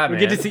 Yeah, We man.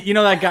 get to see, you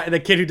know, that guy, the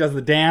kid who does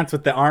the dance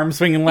with the arm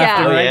swinging left Yeah.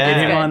 and Oh, right. yeah.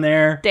 Get him on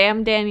there.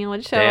 Damn Daniel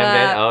would show Damn, up.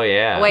 man. Oh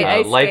yeah. White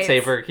ice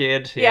lightsaber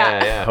kid. Yeah,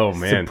 Yeah. yeah. Oh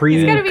man,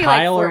 Supreme gotta be like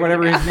Kyle or 40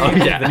 whatever his now.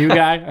 name is, yeah. the new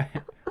guy.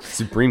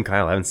 Supreme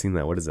Kyle. I haven't seen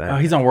that. What is that? Oh,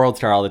 he's on World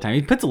Star all the time.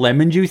 He puts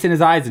lemon juice in his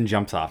eyes and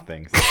jumps off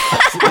things.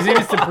 His name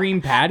is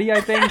Supreme Patty,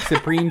 I think.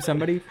 Supreme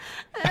somebody.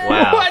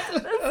 Wow.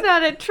 That's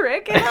not a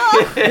trick at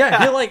all. Yeah,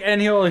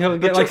 he'll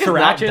get like trick is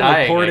not sriracha and dying,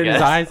 like, pour it I in his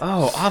guess. eyes.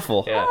 Oh,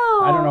 awful. Yeah.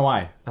 I don't know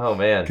why. Oh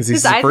man. Because he's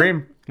His eyes-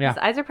 supreme. Yeah. His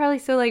eyes are probably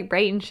so like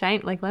bright and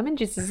shine. Like lemon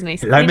juice is a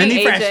nice Lemony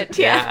cleaning fresh. agent.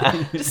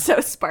 Yeah. Just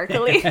so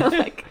sparkly.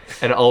 Like,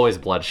 And always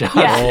bloodshot.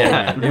 Yeah. Oh,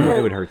 Yeah. man.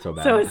 It would hurt so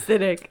bad. so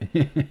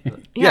acidic.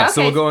 Yeah,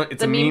 so okay. we'll go on. It's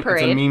The a meme.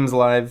 parade. It's a memes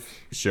live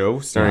show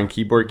starring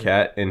Keyboard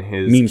Cat and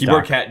his Meme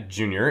Keyboard stock. Cat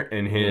Jr.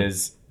 and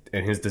his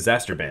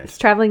disaster band.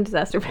 Traveling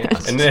disaster band.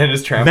 And then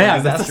his traveling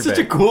Man, that's disaster such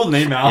a band. cool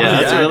name, Al. Yeah,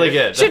 that's really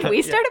good. Should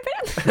we start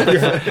a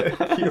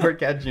band? Keyboard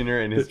Cat Jr.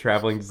 and his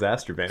traveling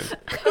disaster band.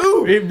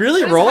 Ooh, it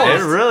really rolls.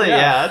 It really,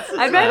 yeah. That's,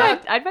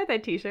 I'd buy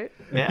that T-shirt.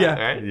 yeah. Yeah.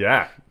 Right?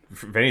 Yeah.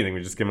 If anything,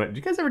 we just give them. Do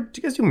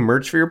you guys do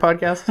merch for your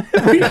podcast?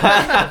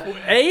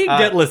 A,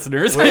 get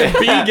listeners.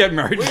 B, get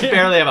merch. We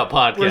barely have a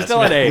podcast. We're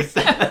still at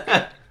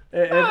man.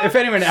 A. If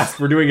anyone asks,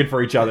 we're doing it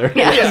for each other.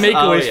 Yeah. Make a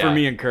Oh, wish yeah. for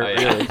me and Kurt.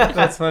 Oh, yeah. Really.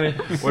 That's funny.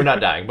 We're not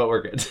dying, but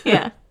we're good.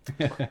 Yeah.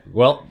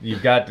 Well, you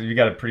got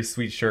a pretty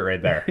sweet shirt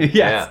right there. Yes.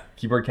 Yeah.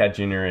 Keyboard Cat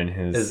Jr. and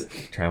his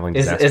traveling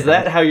Is disaster is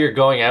that band. how you're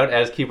going out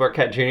as Keyboard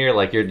Cat Jr.?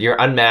 Like you're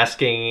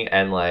unmasking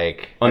and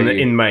like On are the,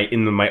 you- in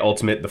my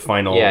ultimate, the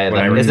final? yeah.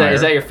 when I Is retire?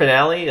 that your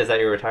finale? Is that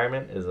your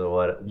retirement? Is it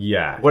what?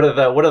 Yeah. What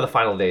are the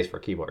final days for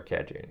Keyboard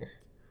Cat Jr.?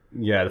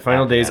 Yeah, the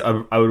final After days,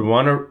 that. I would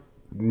want to,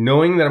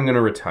 knowing that I'm going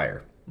to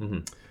retire, Mm-hmm.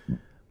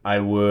 I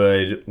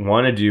would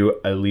want to do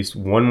at least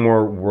one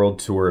more world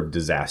tour of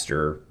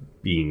disaster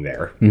being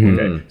there. Mm-hmm.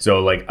 Okay.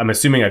 So, like, I'm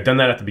assuming I've done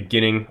that at the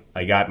beginning.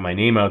 I got my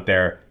name out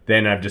there.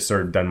 then I've just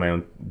sort of done my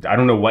own. I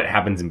don't know what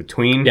happens in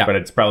between, but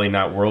it's probably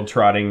not world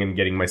trotting and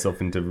getting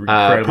myself into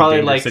incredibly probably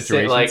dangerous like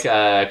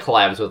situations.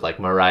 collabs with like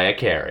Mariah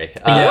Carey,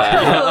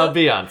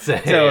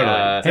 Beyonce,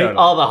 Totally.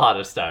 all the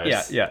hottest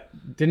stars. Yeah.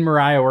 Didn't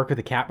Mariah work with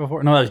a cat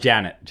before? No, that was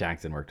Janet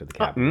Jackson worked with the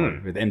cat before,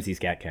 with MC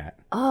Scat Cat.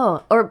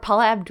 Oh, or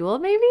Paula Abdul,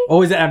 maybe?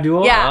 Oh, is it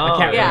Abdul? Yeah. I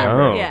can't yeah.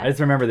 remember. Yeah. I just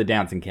remember the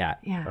dancing cat.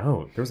 Yeah.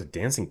 Oh, there was a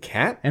dancing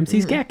cat?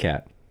 MC Scat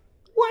Cat.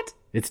 What?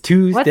 It's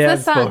 2 What's the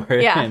steps song?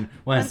 forward Yeah. and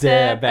 1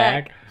 step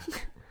back.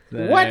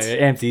 What?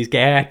 MC's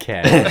Scat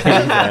Cat.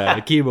 He's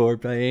a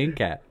keyboard playing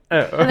cat.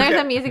 And there's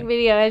a music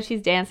video and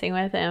she's dancing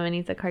with him and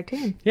he's a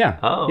cartoon. Yeah.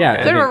 Oh, yeah.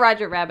 okay. Sort of a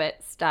Roger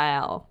Rabbit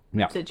style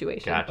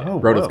situation. Gotcha. Oh,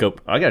 Rotoscope.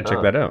 whoa. I gotta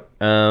check that out.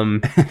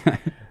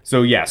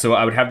 So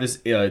I would have this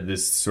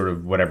this sort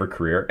of whatever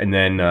career, and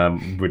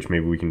then which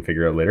maybe we can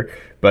figure out later.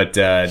 But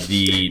and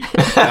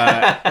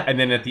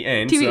then at the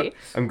end, so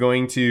I'm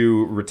going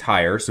to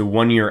retire. So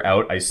 1 year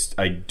out,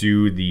 I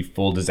do the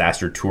full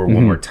disaster tour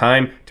one more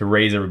time to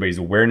raise everybody's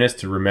awareness,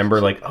 to remember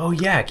like, oh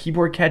yeah,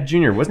 Keyboard Cat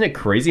Jr. Wasn't it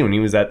crazy when he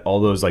was at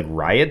all those like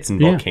riots and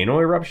volcano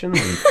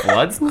eruptions and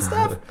floods and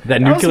stuff?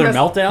 That nuclear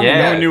meltdown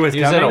that no one knew was he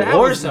was coming. in a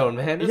war zone,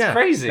 man. It's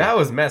crazy. That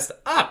was messed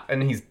up,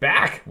 and he's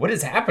back. What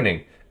is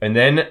happening? And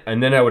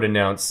then I would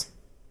announce,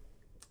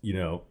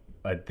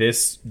 at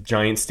this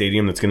giant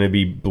stadium that's going to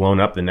be blown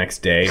up the next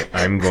day,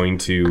 we're going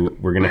to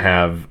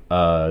have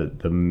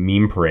the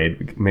meme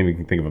parade. Maybe we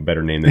can think of a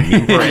better name than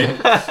meme parade.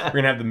 We're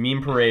going to have the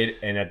meme parade,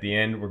 and at the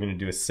end, we're going to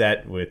do a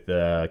set with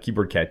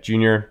Keyboard Cat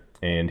Jr.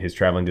 and his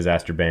traveling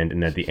disaster band,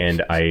 and at the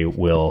end, I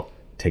will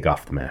take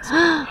off the mask.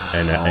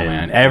 and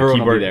man.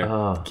 Everyone will be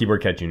there.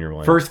 Keyboard Cat Jr.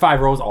 will. First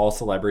 5 rows, all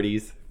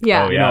celebrities.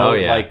 Yeah.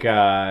 Like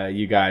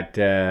you got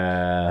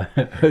the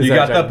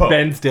Pope.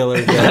 Ben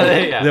Stiller,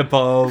 the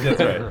Pope. That's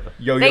right.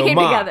 Yo They came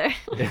Ma. together.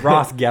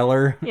 Ross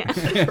Geller.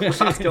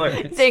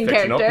 Same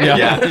character.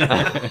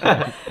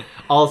 Yeah.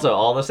 Also,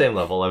 all on the same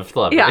level of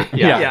celebrity.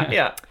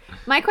 Yeah.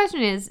 My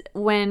question is,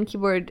 when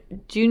Keyboard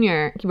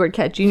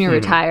Cat Jr.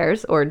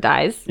 retires or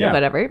dies, or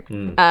whatever,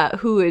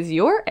 who is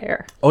your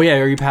heir? Oh yeah,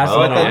 are you passing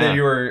I it thought on? that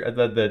you were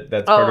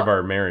that's part of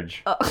our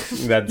marriage.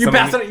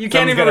 You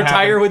can't even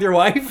retire with your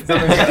wife?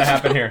 Something's gonna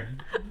happen here.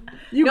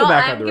 You No, go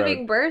back I'm on the giving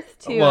road. birth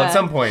to. Well, at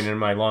some point in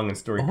my long and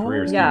storied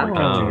career as Keyboard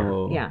Cat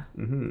Jr. Yeah.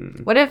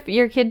 What if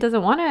your kid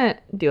doesn't want to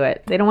do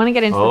it? They don't want to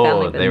get into the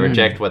family business. They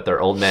reject what their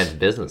old man's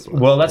business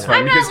was. Well, that's fine.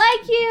 I'm not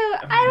like you.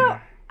 I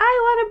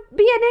want to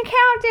be an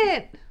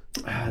accountant.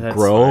 That's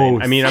gross.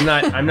 fine. I mean, I'm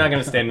not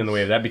going to stand in the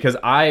way of that because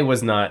I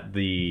was not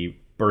the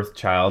birth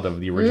child of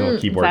the original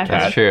Keyboard exactly.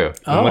 Cat. That's true.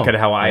 And look at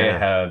how I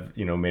have,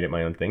 made it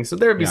my own thing. So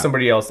there would be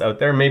somebody else out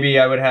there. Maybe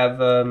I would have.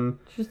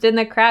 Just in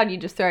the crowd, you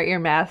just throw out your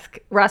mask.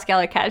 Ross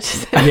Geller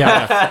catches it.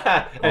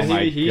 Yeah. And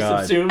my he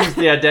God. subsumes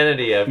the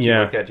identity of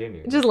Keyboard Cat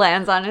Jr. Just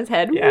lands on his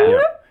head. Yeah.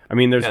 I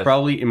mean, there's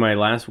probably in my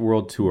last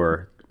world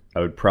tour, I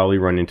would probably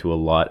run into a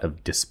lot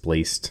of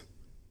displaced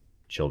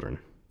children.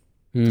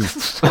 And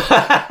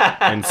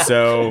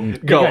so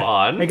Go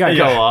on. Hey guys,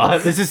 Go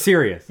on. This is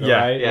serious. Yeah,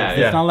 all right? yeah,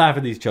 Let's not laugh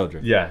at these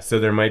children. so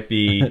there might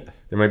be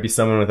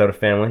someone without a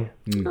family,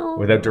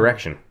 without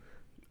direction,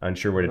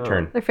 unsure where to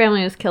turn. Their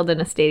family was killed in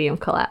a stadium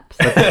collapse.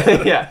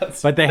 Yeah.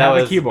 But they That have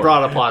a was keyboard.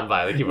 brought upon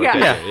by the Keyboard Yeah.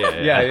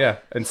 Cat. Yeah.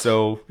 And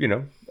so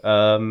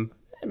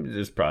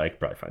there's probably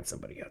find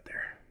somebody out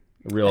there,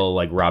 a real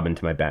like Robin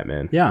to my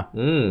Batman. Yeah.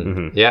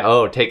 Yeah.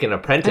 Oh, take an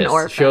apprentice. An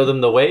orphan. Show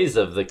them the ways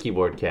of the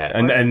Keyboard Cat.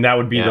 And that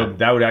would be Yeah.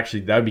 that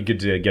would be good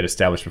to get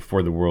established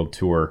before the world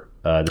tour,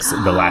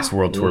 the last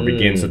world tour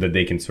begins, so that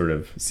they can sort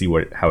of see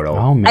how it all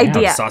Oh man. Idea. how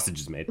the Yeah. sausage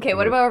is made. Okay,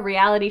 what about a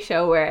reality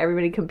show where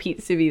everybody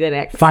competes to be the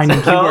next?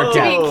 Finding keyboard To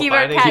cat. be Keyboard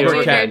finding Cat Keyboard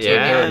Jr. Cat, Jr.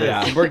 yeah.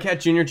 Yeah. Keyboard Cat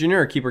Jr.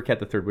 or Keyboard Cat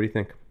the Third? What do you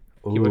think?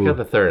 Keyboard Cat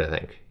the Third, I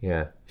think.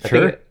 Yeah. Sure.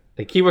 I think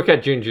the Keyboard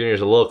Cat Jr.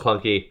 is a little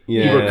clunky.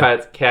 Yeah.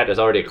 Keyboard Cat is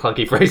already a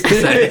clunky phrase to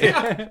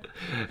say.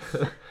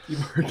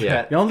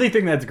 Yeah. The only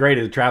thing that's great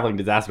is Traveling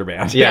Disaster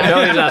Band. Yeah,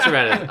 Traveling Disaster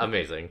Band is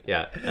amazing.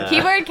 Yeah.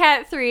 Keyboard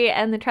Cat 3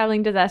 and the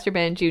Traveling Disaster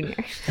Band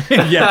Jr.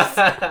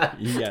 Yes.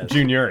 Yes.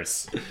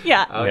 Juniors.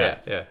 Yeah. Oh,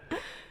 yeah.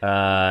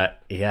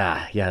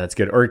 Yeah, that's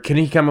good. Or can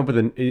he come up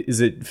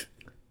with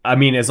I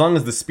mean, as long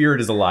as the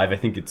spirit is alive, I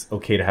think it's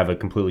okay to have a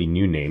completely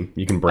new name.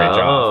 You can branch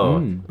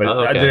off. But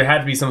okay. there had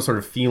to be some sort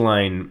of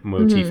feline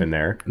motif in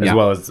there, as Yeah.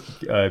 well as...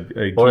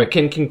 Or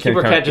can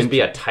Keyboard Cat just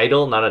be a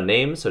title, not a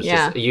name? So it's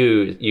Yeah. just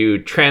you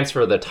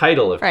transfer the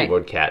title of Right.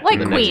 Keyboard Cat Like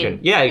to the next Queen. gen.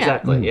 Yeah,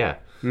 exactly. Yeah.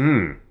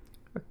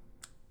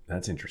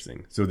 That's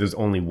interesting. So there's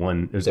only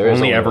one... There's There is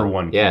only ever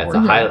one Yeah, it's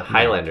keyboard. a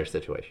Highlander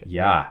situation.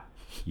 Yeah,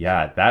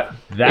 that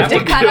You have to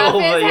would cut off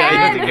his Yeah, you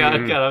head.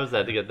 have to cut off his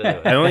head to get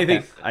the I only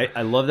think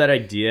I love that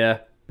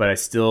idea, but I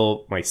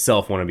still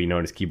myself want to be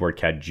known as Keyboard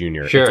Cat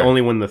Jr. Sure. It's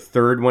only when the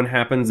third one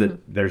happens that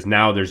there's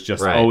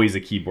just Right. always a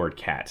Keyboard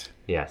Cat.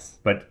 Yes.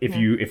 But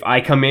if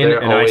I come in There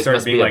and I always start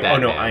must being be a like, oh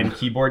no, Batman. I'm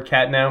Keyboard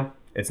Cat now,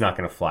 it's not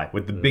going to fly.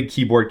 With the big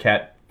Keyboard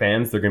Cat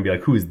fans, they're going to be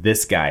like, who is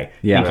this guy?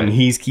 Yeah. Thinking Right.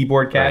 he's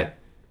Keyboard Cat. Right.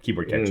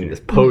 Keyboard Cat Jr. This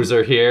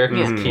poser here,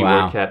 this Keyboard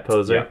Wow. Cat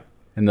poser.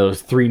 And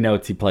those 3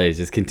 notes he plays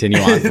just continue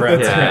on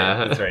forever.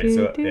 Yeah. That's right.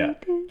 So yeah,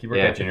 Keyboard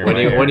Yeah. Cat Junior.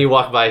 When you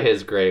walk by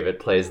his grave, it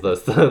plays that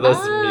music.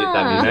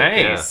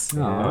 Nice.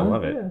 Yeah. I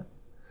love it.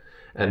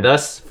 And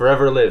thus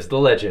forever lives the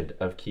legend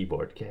of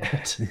Keyboard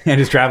Cat. And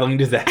his traveling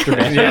disaster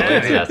band.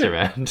 Disaster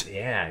band.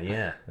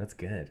 Yeah, that's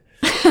good.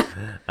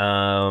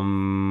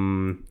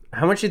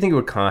 How much do you think it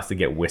would cost to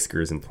get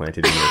whiskers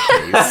implanted in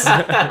your face?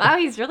 Wow,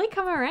 he's really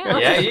come around.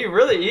 Yeah,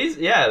 he's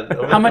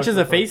How much is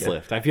a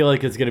facelift? I feel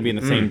like it's going to be in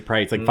the same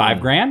price, like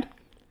 $5,000.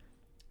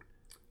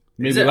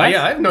 Maybe less?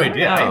 Yeah, I have no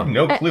idea. I have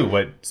no clue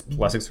what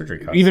plastic surgery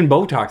costs. Even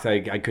Botox,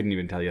 I couldn't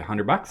even tell you.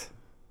 $100.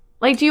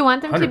 Like, do you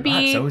want them to $100.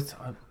 be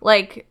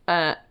like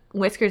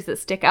whiskers that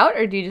stick out,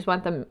 or do you just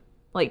want them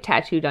like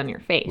tattooed on your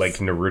face? like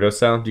Naruto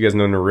style. Do you guys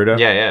know Naruto?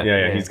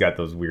 Yeah. He's got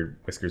those weird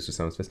whiskers just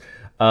on his face.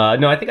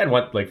 No, I think I'd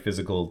want like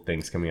physical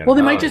things coming out. Well, of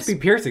they his might eyes. just be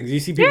piercings. You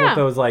see people with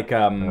those like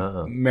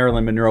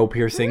Marilyn Monroe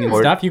piercing and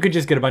stuff. You could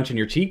just get a bunch in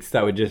your cheeks.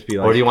 That would just be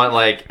like. Or do you want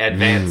like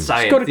advanced go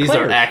science? to These are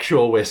Claire's.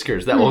 actual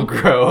whiskers that will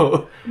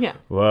grow. Yeah.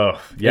 Whoa.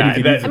 Yeah, you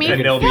could use- I mean, and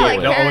you they'll could feel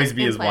like they'll hair always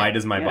be as implant. wide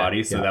as my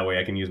body, so Yeah. that way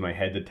I can use my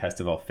head to test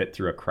if I'll fit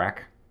through a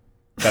crack.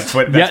 That's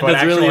what that's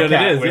actual really what it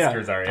cat is, yeah.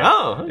 whiskers are. Yeah.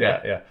 Oh,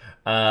 okay.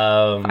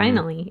 Yeah.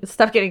 Finally,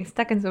 stop getting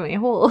stuck in so many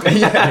holes.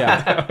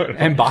 yeah.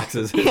 And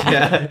boxes.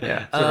 Yeah.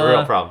 It's a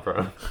real problem for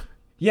him.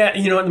 Yeah,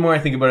 you know what? The more I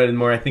think about it, the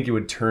more I think it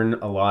would turn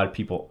a lot of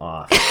people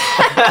off.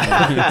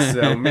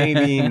 So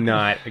maybe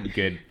not a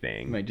good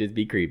thing. Might just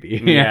be creepy.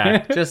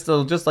 Yeah, just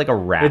like a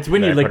rat. It's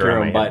when that you I lick put your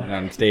around own my butt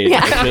on stage. Yeah.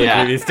 It's really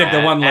creepy. You stick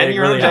the one leg and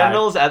your really own high.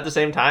 genitals at the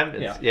same time.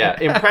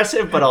 It's,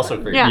 impressive, but also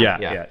creepy. Yeah.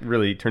 head. Yeah, it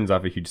really turns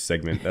off a huge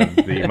segment of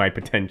my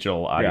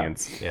potential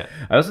audience. Yeah.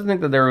 I also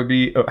think that there would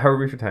be. Oh, how are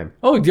we for time?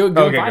 Oh, go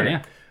Okay, fine, great.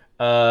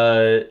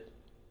 yeah.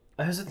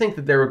 I also think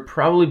that there would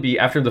probably be,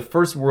 after the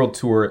first world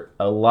tour,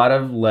 a lot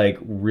of like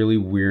really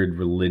weird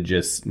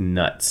religious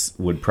nuts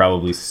would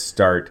probably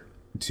start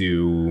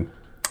to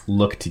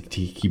look to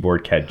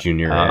Keyboard Cat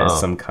Jr. as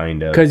some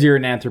kind of Because you're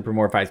an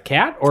anthropomorphized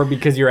cat, or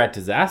because you're at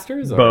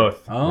disasters? Or?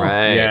 both. Oh.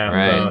 Right, Yeah,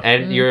 right. both.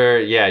 And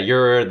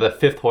you're the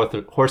fifth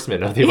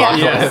horseman of the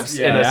apocalypse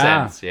in a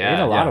sense. Yeah. In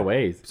a lot of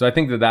ways. So I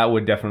think that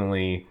would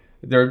definitely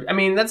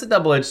that's a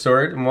double-edged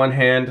sword. On one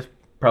hand,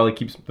 probably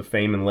keeps the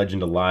fame and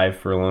legend alive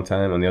for a long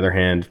time. On the other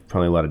hand,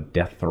 probably a lot of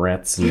death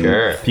threats and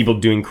Sure. people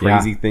doing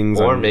crazy things.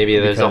 Or maybe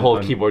there's a whole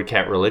because- Keyboard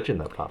Cat religion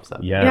that pops up.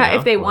 Yeah,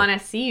 if they want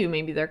to see you,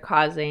 maybe they're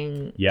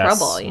causing Yes.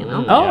 trouble, you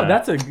know? Oh, Yeah.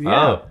 that's a...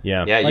 Oh,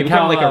 Yeah. Yeah, you Like become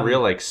how, like a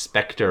real like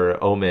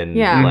specter omen.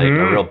 Yeah. Like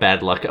a real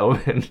bad luck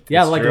omen.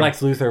 Yeah, like true.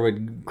 Lex Luthor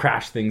would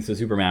crash things, so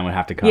Superman would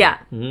have to come. Yeah.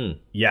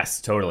 Yes,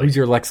 totally. Who's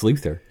your Lex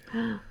Luthor?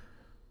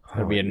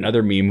 That'd be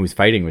another meme who's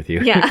fighting with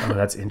you. Yeah. Oh,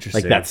 that's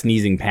interesting. Like that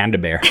sneezing panda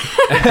bear.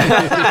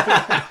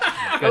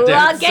 Well,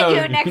 I'll get so-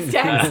 you next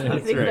time.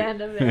 Sneezing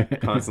panda bear.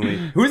 Constantly.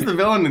 Who's the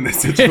villain in this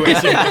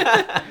situation?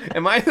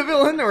 Am I the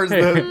villain or is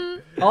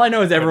the? All I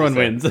know is everyone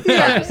wins. Hard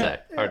to say.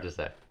 Hard to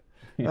say.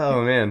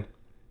 Oh man.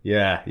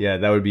 Yeah,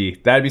 that'd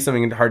be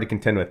something hard to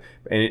contend with.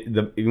 And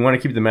if you want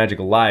to keep the magic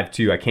alive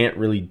too, I can't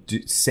really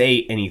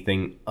say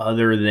anything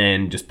other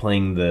than just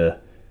playing the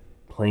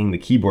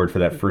keyboard for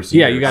that first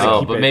year. Yeah, you gotta Oh,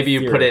 keep but it maybe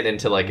you put serious. it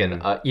into like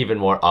an even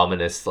more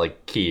ominous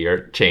like key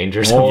or change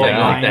or something like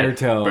minor that.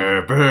 tone.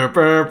 Brr, brr,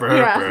 brr, brr,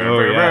 Yeah. brr, Oh,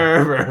 brr,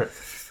 yeah. brr, brr.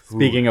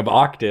 Speaking of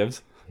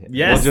octaves,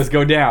 Yes. we'll just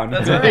go down.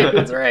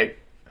 That's right.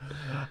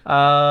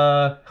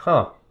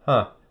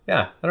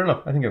 Yeah, I don't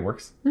know. I think it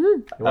works.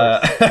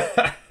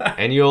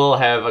 And you'll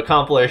have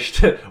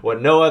accomplished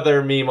what no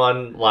other meme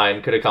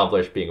online could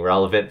accomplish, being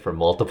relevant for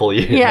multiple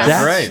years. Yeah.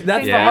 That's right.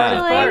 That's the Yeah,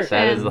 hardest part.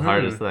 that is the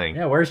hardest thing.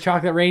 Yeah, where's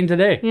Chocolate Rain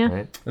today? Yeah.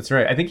 Right? That's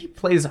right. I think he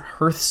plays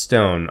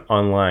Hearthstone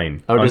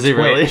online. Oh, on does he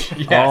really?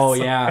 Twitch. Yes. Oh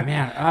yeah,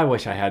 man! I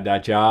wish I had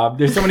that job.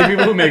 There's so many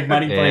people who make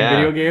money playing Yeah.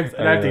 video games,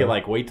 and I have to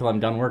like wait till I'm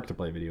done work to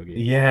play video games.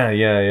 Yeah.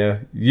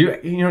 You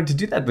know, to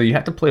do that though, you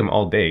have to play them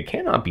all day. It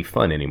cannot be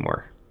fun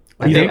anymore.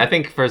 I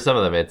think for some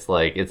of them, it's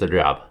like it's a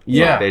job.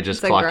 Yeah. Like, they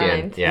just It's a clock in.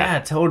 grind. Yeah.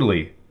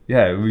 Totally.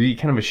 Yeah, it would be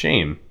kind of a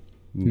shame.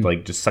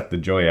 Like, just suck the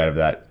joy out of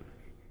that.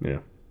 Yeah.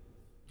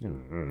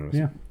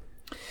 Yeah.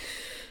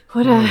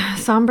 What a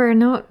somber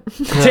note.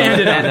 To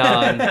end it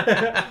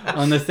And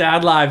on the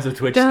sad lives of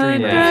Twitch Dun,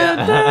 streamers.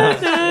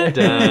 dun,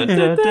 dun,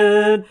 dun,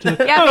 dun,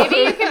 dun. Yeah, maybe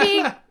you could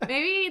be.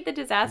 Maybe the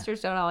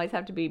disasters don't always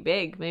have to be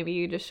big. Maybe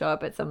you just show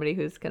up at somebody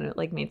who's gonna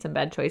like made some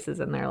bad choices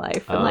in their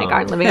life and like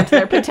aren't living up to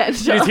their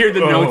potential. You just hear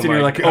the Oh notes and my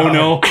you're like, God. oh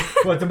no,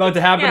 what's about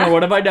to happen Yeah. or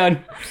what have I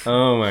done?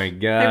 Oh my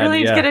god. I really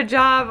need yeah. to get a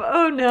job.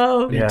 Oh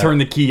no. Yeah. Turn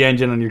the key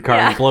engine on your car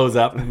and Yeah. it blows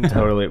up.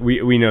 Totally.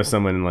 We know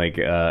someone like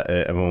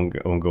I won't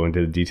go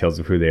into the details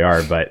of who they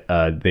are, but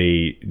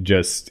they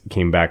just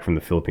came back from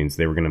the Philippines.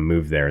 They were going to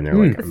move there, and they're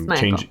like, It's I'm my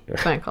change. uncle.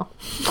 It's my uncle.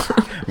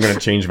 I'm going to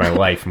change my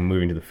life. I'm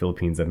moving to the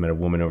Philippines. I've met a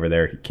woman over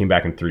there. He came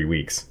back in 3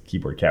 weeks.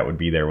 Keyboard Cat would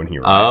be there when he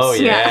arrives. Oh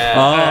yeah.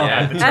 Oh.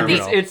 Yeah. the At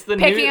terminal. the- It's the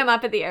Picking new. him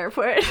up at the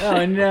airport.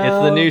 Oh no.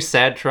 It's the new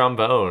sad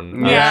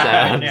trombone. Yeah.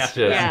 Sounds Yeah. just,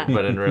 Yeah.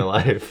 but in real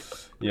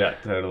life. Yeah,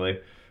 totally.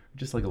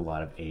 Just like a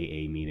lot of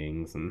AA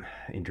meetings and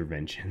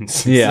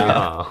interventions.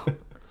 Yeah. Oh.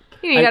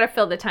 You got to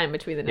fill the time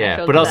between the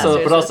natural Yeah, but also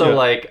disasters.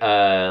 like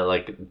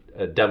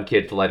dumb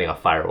kids lighting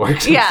off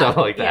fireworks Yeah, and stuff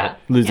like yeah. that.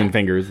 Losing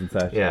fingers and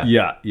such. Yeah.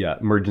 Yeah.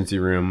 Emergency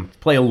room.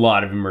 Play a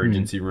lot of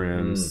emergency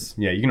rooms.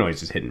 Yeah, you can always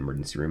just hit an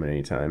emergency room at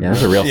any time. Yeah,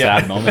 those are real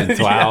sad moments.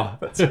 Wow.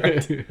 Yeah, that's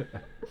right.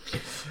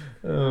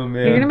 Oh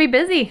man. You're gonna be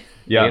busy.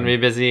 You're going to be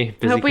busy.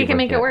 I hope we can keyboard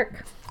make cat. it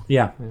work.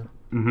 Yeah.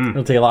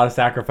 It'll take a lot of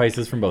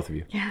sacrifices from both of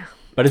you. Yeah.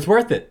 But it's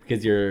worth it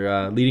because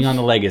you're leading on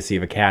the legacy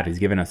of a cat who's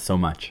given us so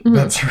much.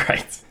 That's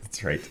right.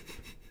 That's right.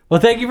 Well,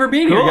 thank you for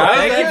being Cool. here, guys.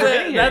 Thank you for That's,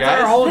 being here, that's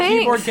guys. our whole Thanks.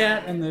 keyboard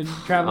cat and the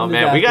traveling. Oh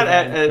man, we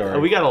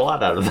got a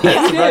lot out of that.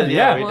 Yeah, we did,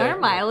 yeah. we More did.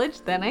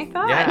 mileage than I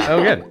thought. Yeah.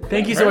 Oh, good.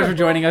 Thank you so much for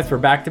joining us for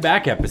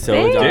back-to-back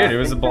episodes. Thanks. Dude, it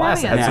was a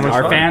blast. I had Man, so much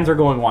our fun. fans are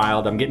going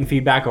wild. I'm getting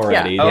feedback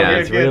already. Yeah. Oh, Yeah, good,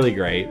 it's good. really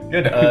great.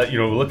 Good.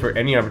 We'll look for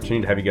any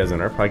opportunity to have you guys on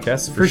our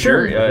podcast For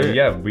sure.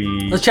 Yeah, we.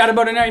 Let's chat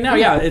about it right now.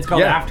 Yeah, it's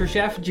called Yeah. After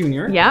Chef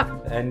Junior.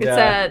 Yep. And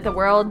It's the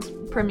world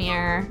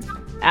premiere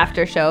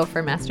after show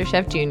for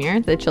MasterChef Junior,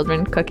 the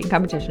children cooking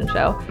competition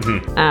show.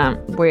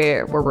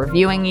 We're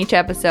reviewing each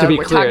episode. To be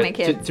We're clear, talking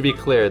to kids. to be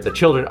clear, the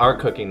children are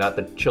cooking, not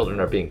the children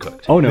are being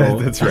cooked. Oh no,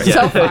 That's right.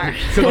 So far.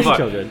 so far.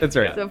 children. That's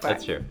right. So far.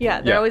 That's true. Yeah,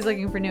 they're Yeah. always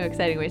looking for new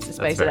exciting ways to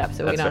spice fair. it up,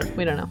 so That's fair.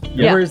 we don't know.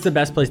 Yeah. Where's the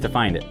best place to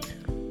find it?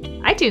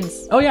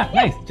 iTunes. Oh yeah,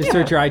 nice. Just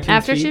search your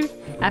iTunes feed.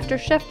 After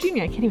Chef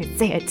Junior. I can't even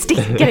say it.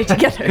 Stacey, get it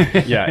together.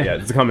 Yeah.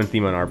 It's a common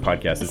theme on our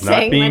podcast. It's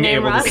Saying not being my name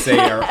able wrong. to say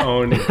our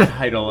own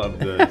title of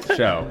the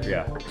show.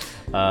 Yeah.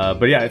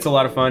 But yeah, it's a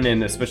lot of fun,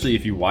 and especially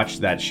if you watch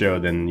that show,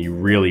 then you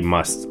really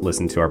must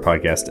listen to our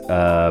podcast.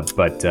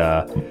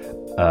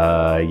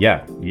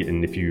 Yeah,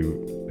 and if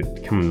you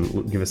come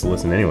and give us a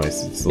listen,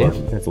 anyways, it's a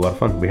lot of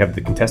fun. We have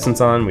the contestants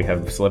on, we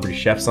have celebrity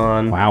chefs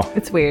on. Wow,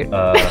 It's weird.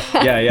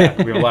 Yeah,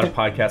 we have a lot of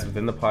podcasts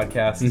within the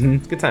podcast. It's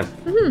a good time.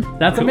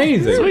 that's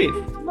amazing. Sweet.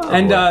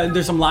 And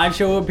there's some live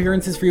show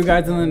appearances for you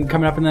guys, and then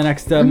coming up in the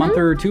next month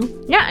or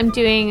two. Yeah, I'm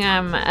doing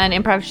an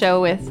improv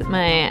show with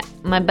my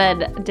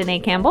bud Danae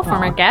Campbell,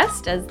 former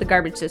guest, as the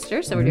Garbage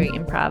Sister. So we're doing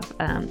improv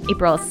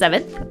April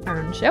 7th, our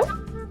own show.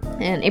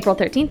 And April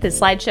 13th is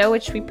Slideshow,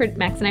 which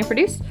Max and I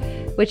produce,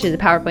 which is a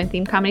PowerPoint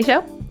themed comedy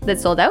show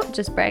that's sold out,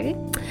 just bragging.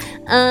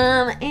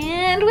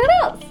 And what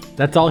else?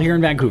 That's all here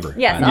in Vancouver.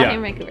 Yes, all here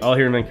in Vancouver. All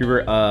here in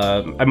Vancouver.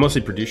 I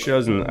mostly produce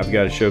shows, and I've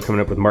got a show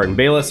coming up with Martin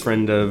Bayless,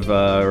 friend of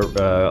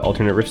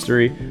Alternate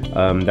Riffstory.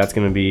 That's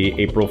going to be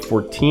April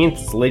 14th.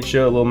 It's a late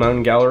show at Little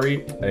Mountain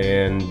Gallery,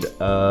 and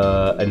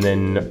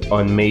then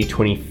on May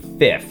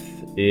 25th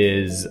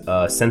is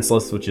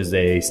Senseless, which is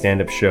a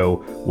stand-up show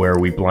where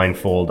we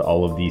blindfold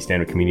all of the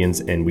stand-up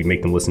comedians and we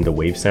make them listen to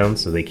wave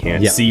sounds so they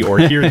can't see or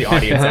hear the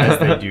audience as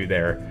they do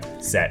their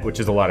set, which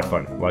is a lot of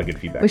fun. A lot of good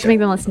feedback. We should make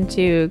them listen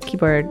to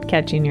Keyboard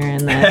Cat Jr.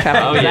 and the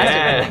Travel Oh,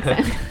 Disaster.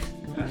 yeah.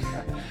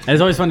 And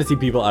it's always fun to see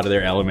people out of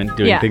their element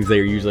doing Yeah. things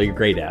they're usually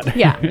great at.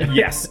 Yeah.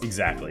 Yes,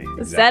 exactly.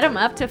 Set them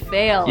up to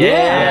fail.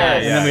 Yeah,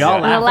 and then we all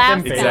yeah. laugh at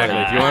And them. the Exactly.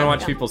 laughs. If you want to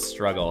watch people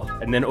struggle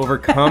and then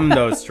overcome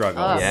those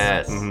struggles. Oh.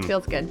 Yes.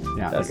 Feels good.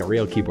 Yeah, like a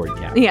real keyboard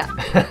cat.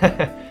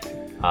 Yeah.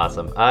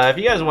 Awesome. If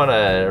you guys want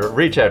to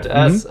reach out to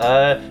us,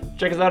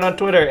 check us out on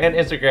Twitter and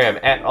Instagram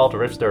at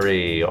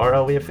AltRiffStory,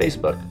 or we have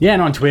Facebook. Yeah,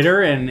 and on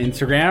Twitter and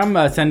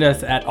Instagram, send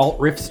us at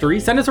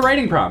AltRiffStory. Send us a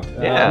writing prompt.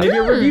 Yeah. Maybe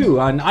a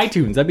review on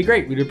iTunes. That'd be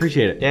great. We'd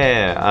appreciate it.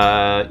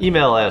 Yeah.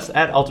 Email us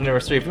at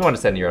AltRiffStory if you want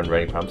to send your own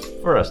writing prompts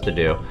for us to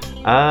do.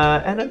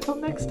 And until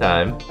next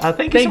time,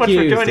 thank you so much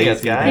for joining us,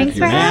 Stacey. guys. Thanks for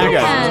man. having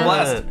guys. It was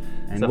a us. blast.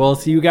 And we'll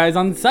see you guys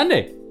on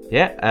Sunday.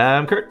 Yeah,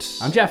 I'm Kurt.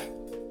 I'm Jeff.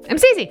 I'm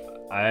Stacey.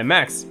 I'm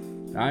Max.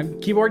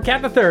 I'm Keyboard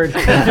Cat the Third.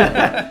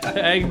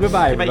 Hey,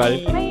 goodbye,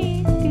 everybody. Bye. Bye.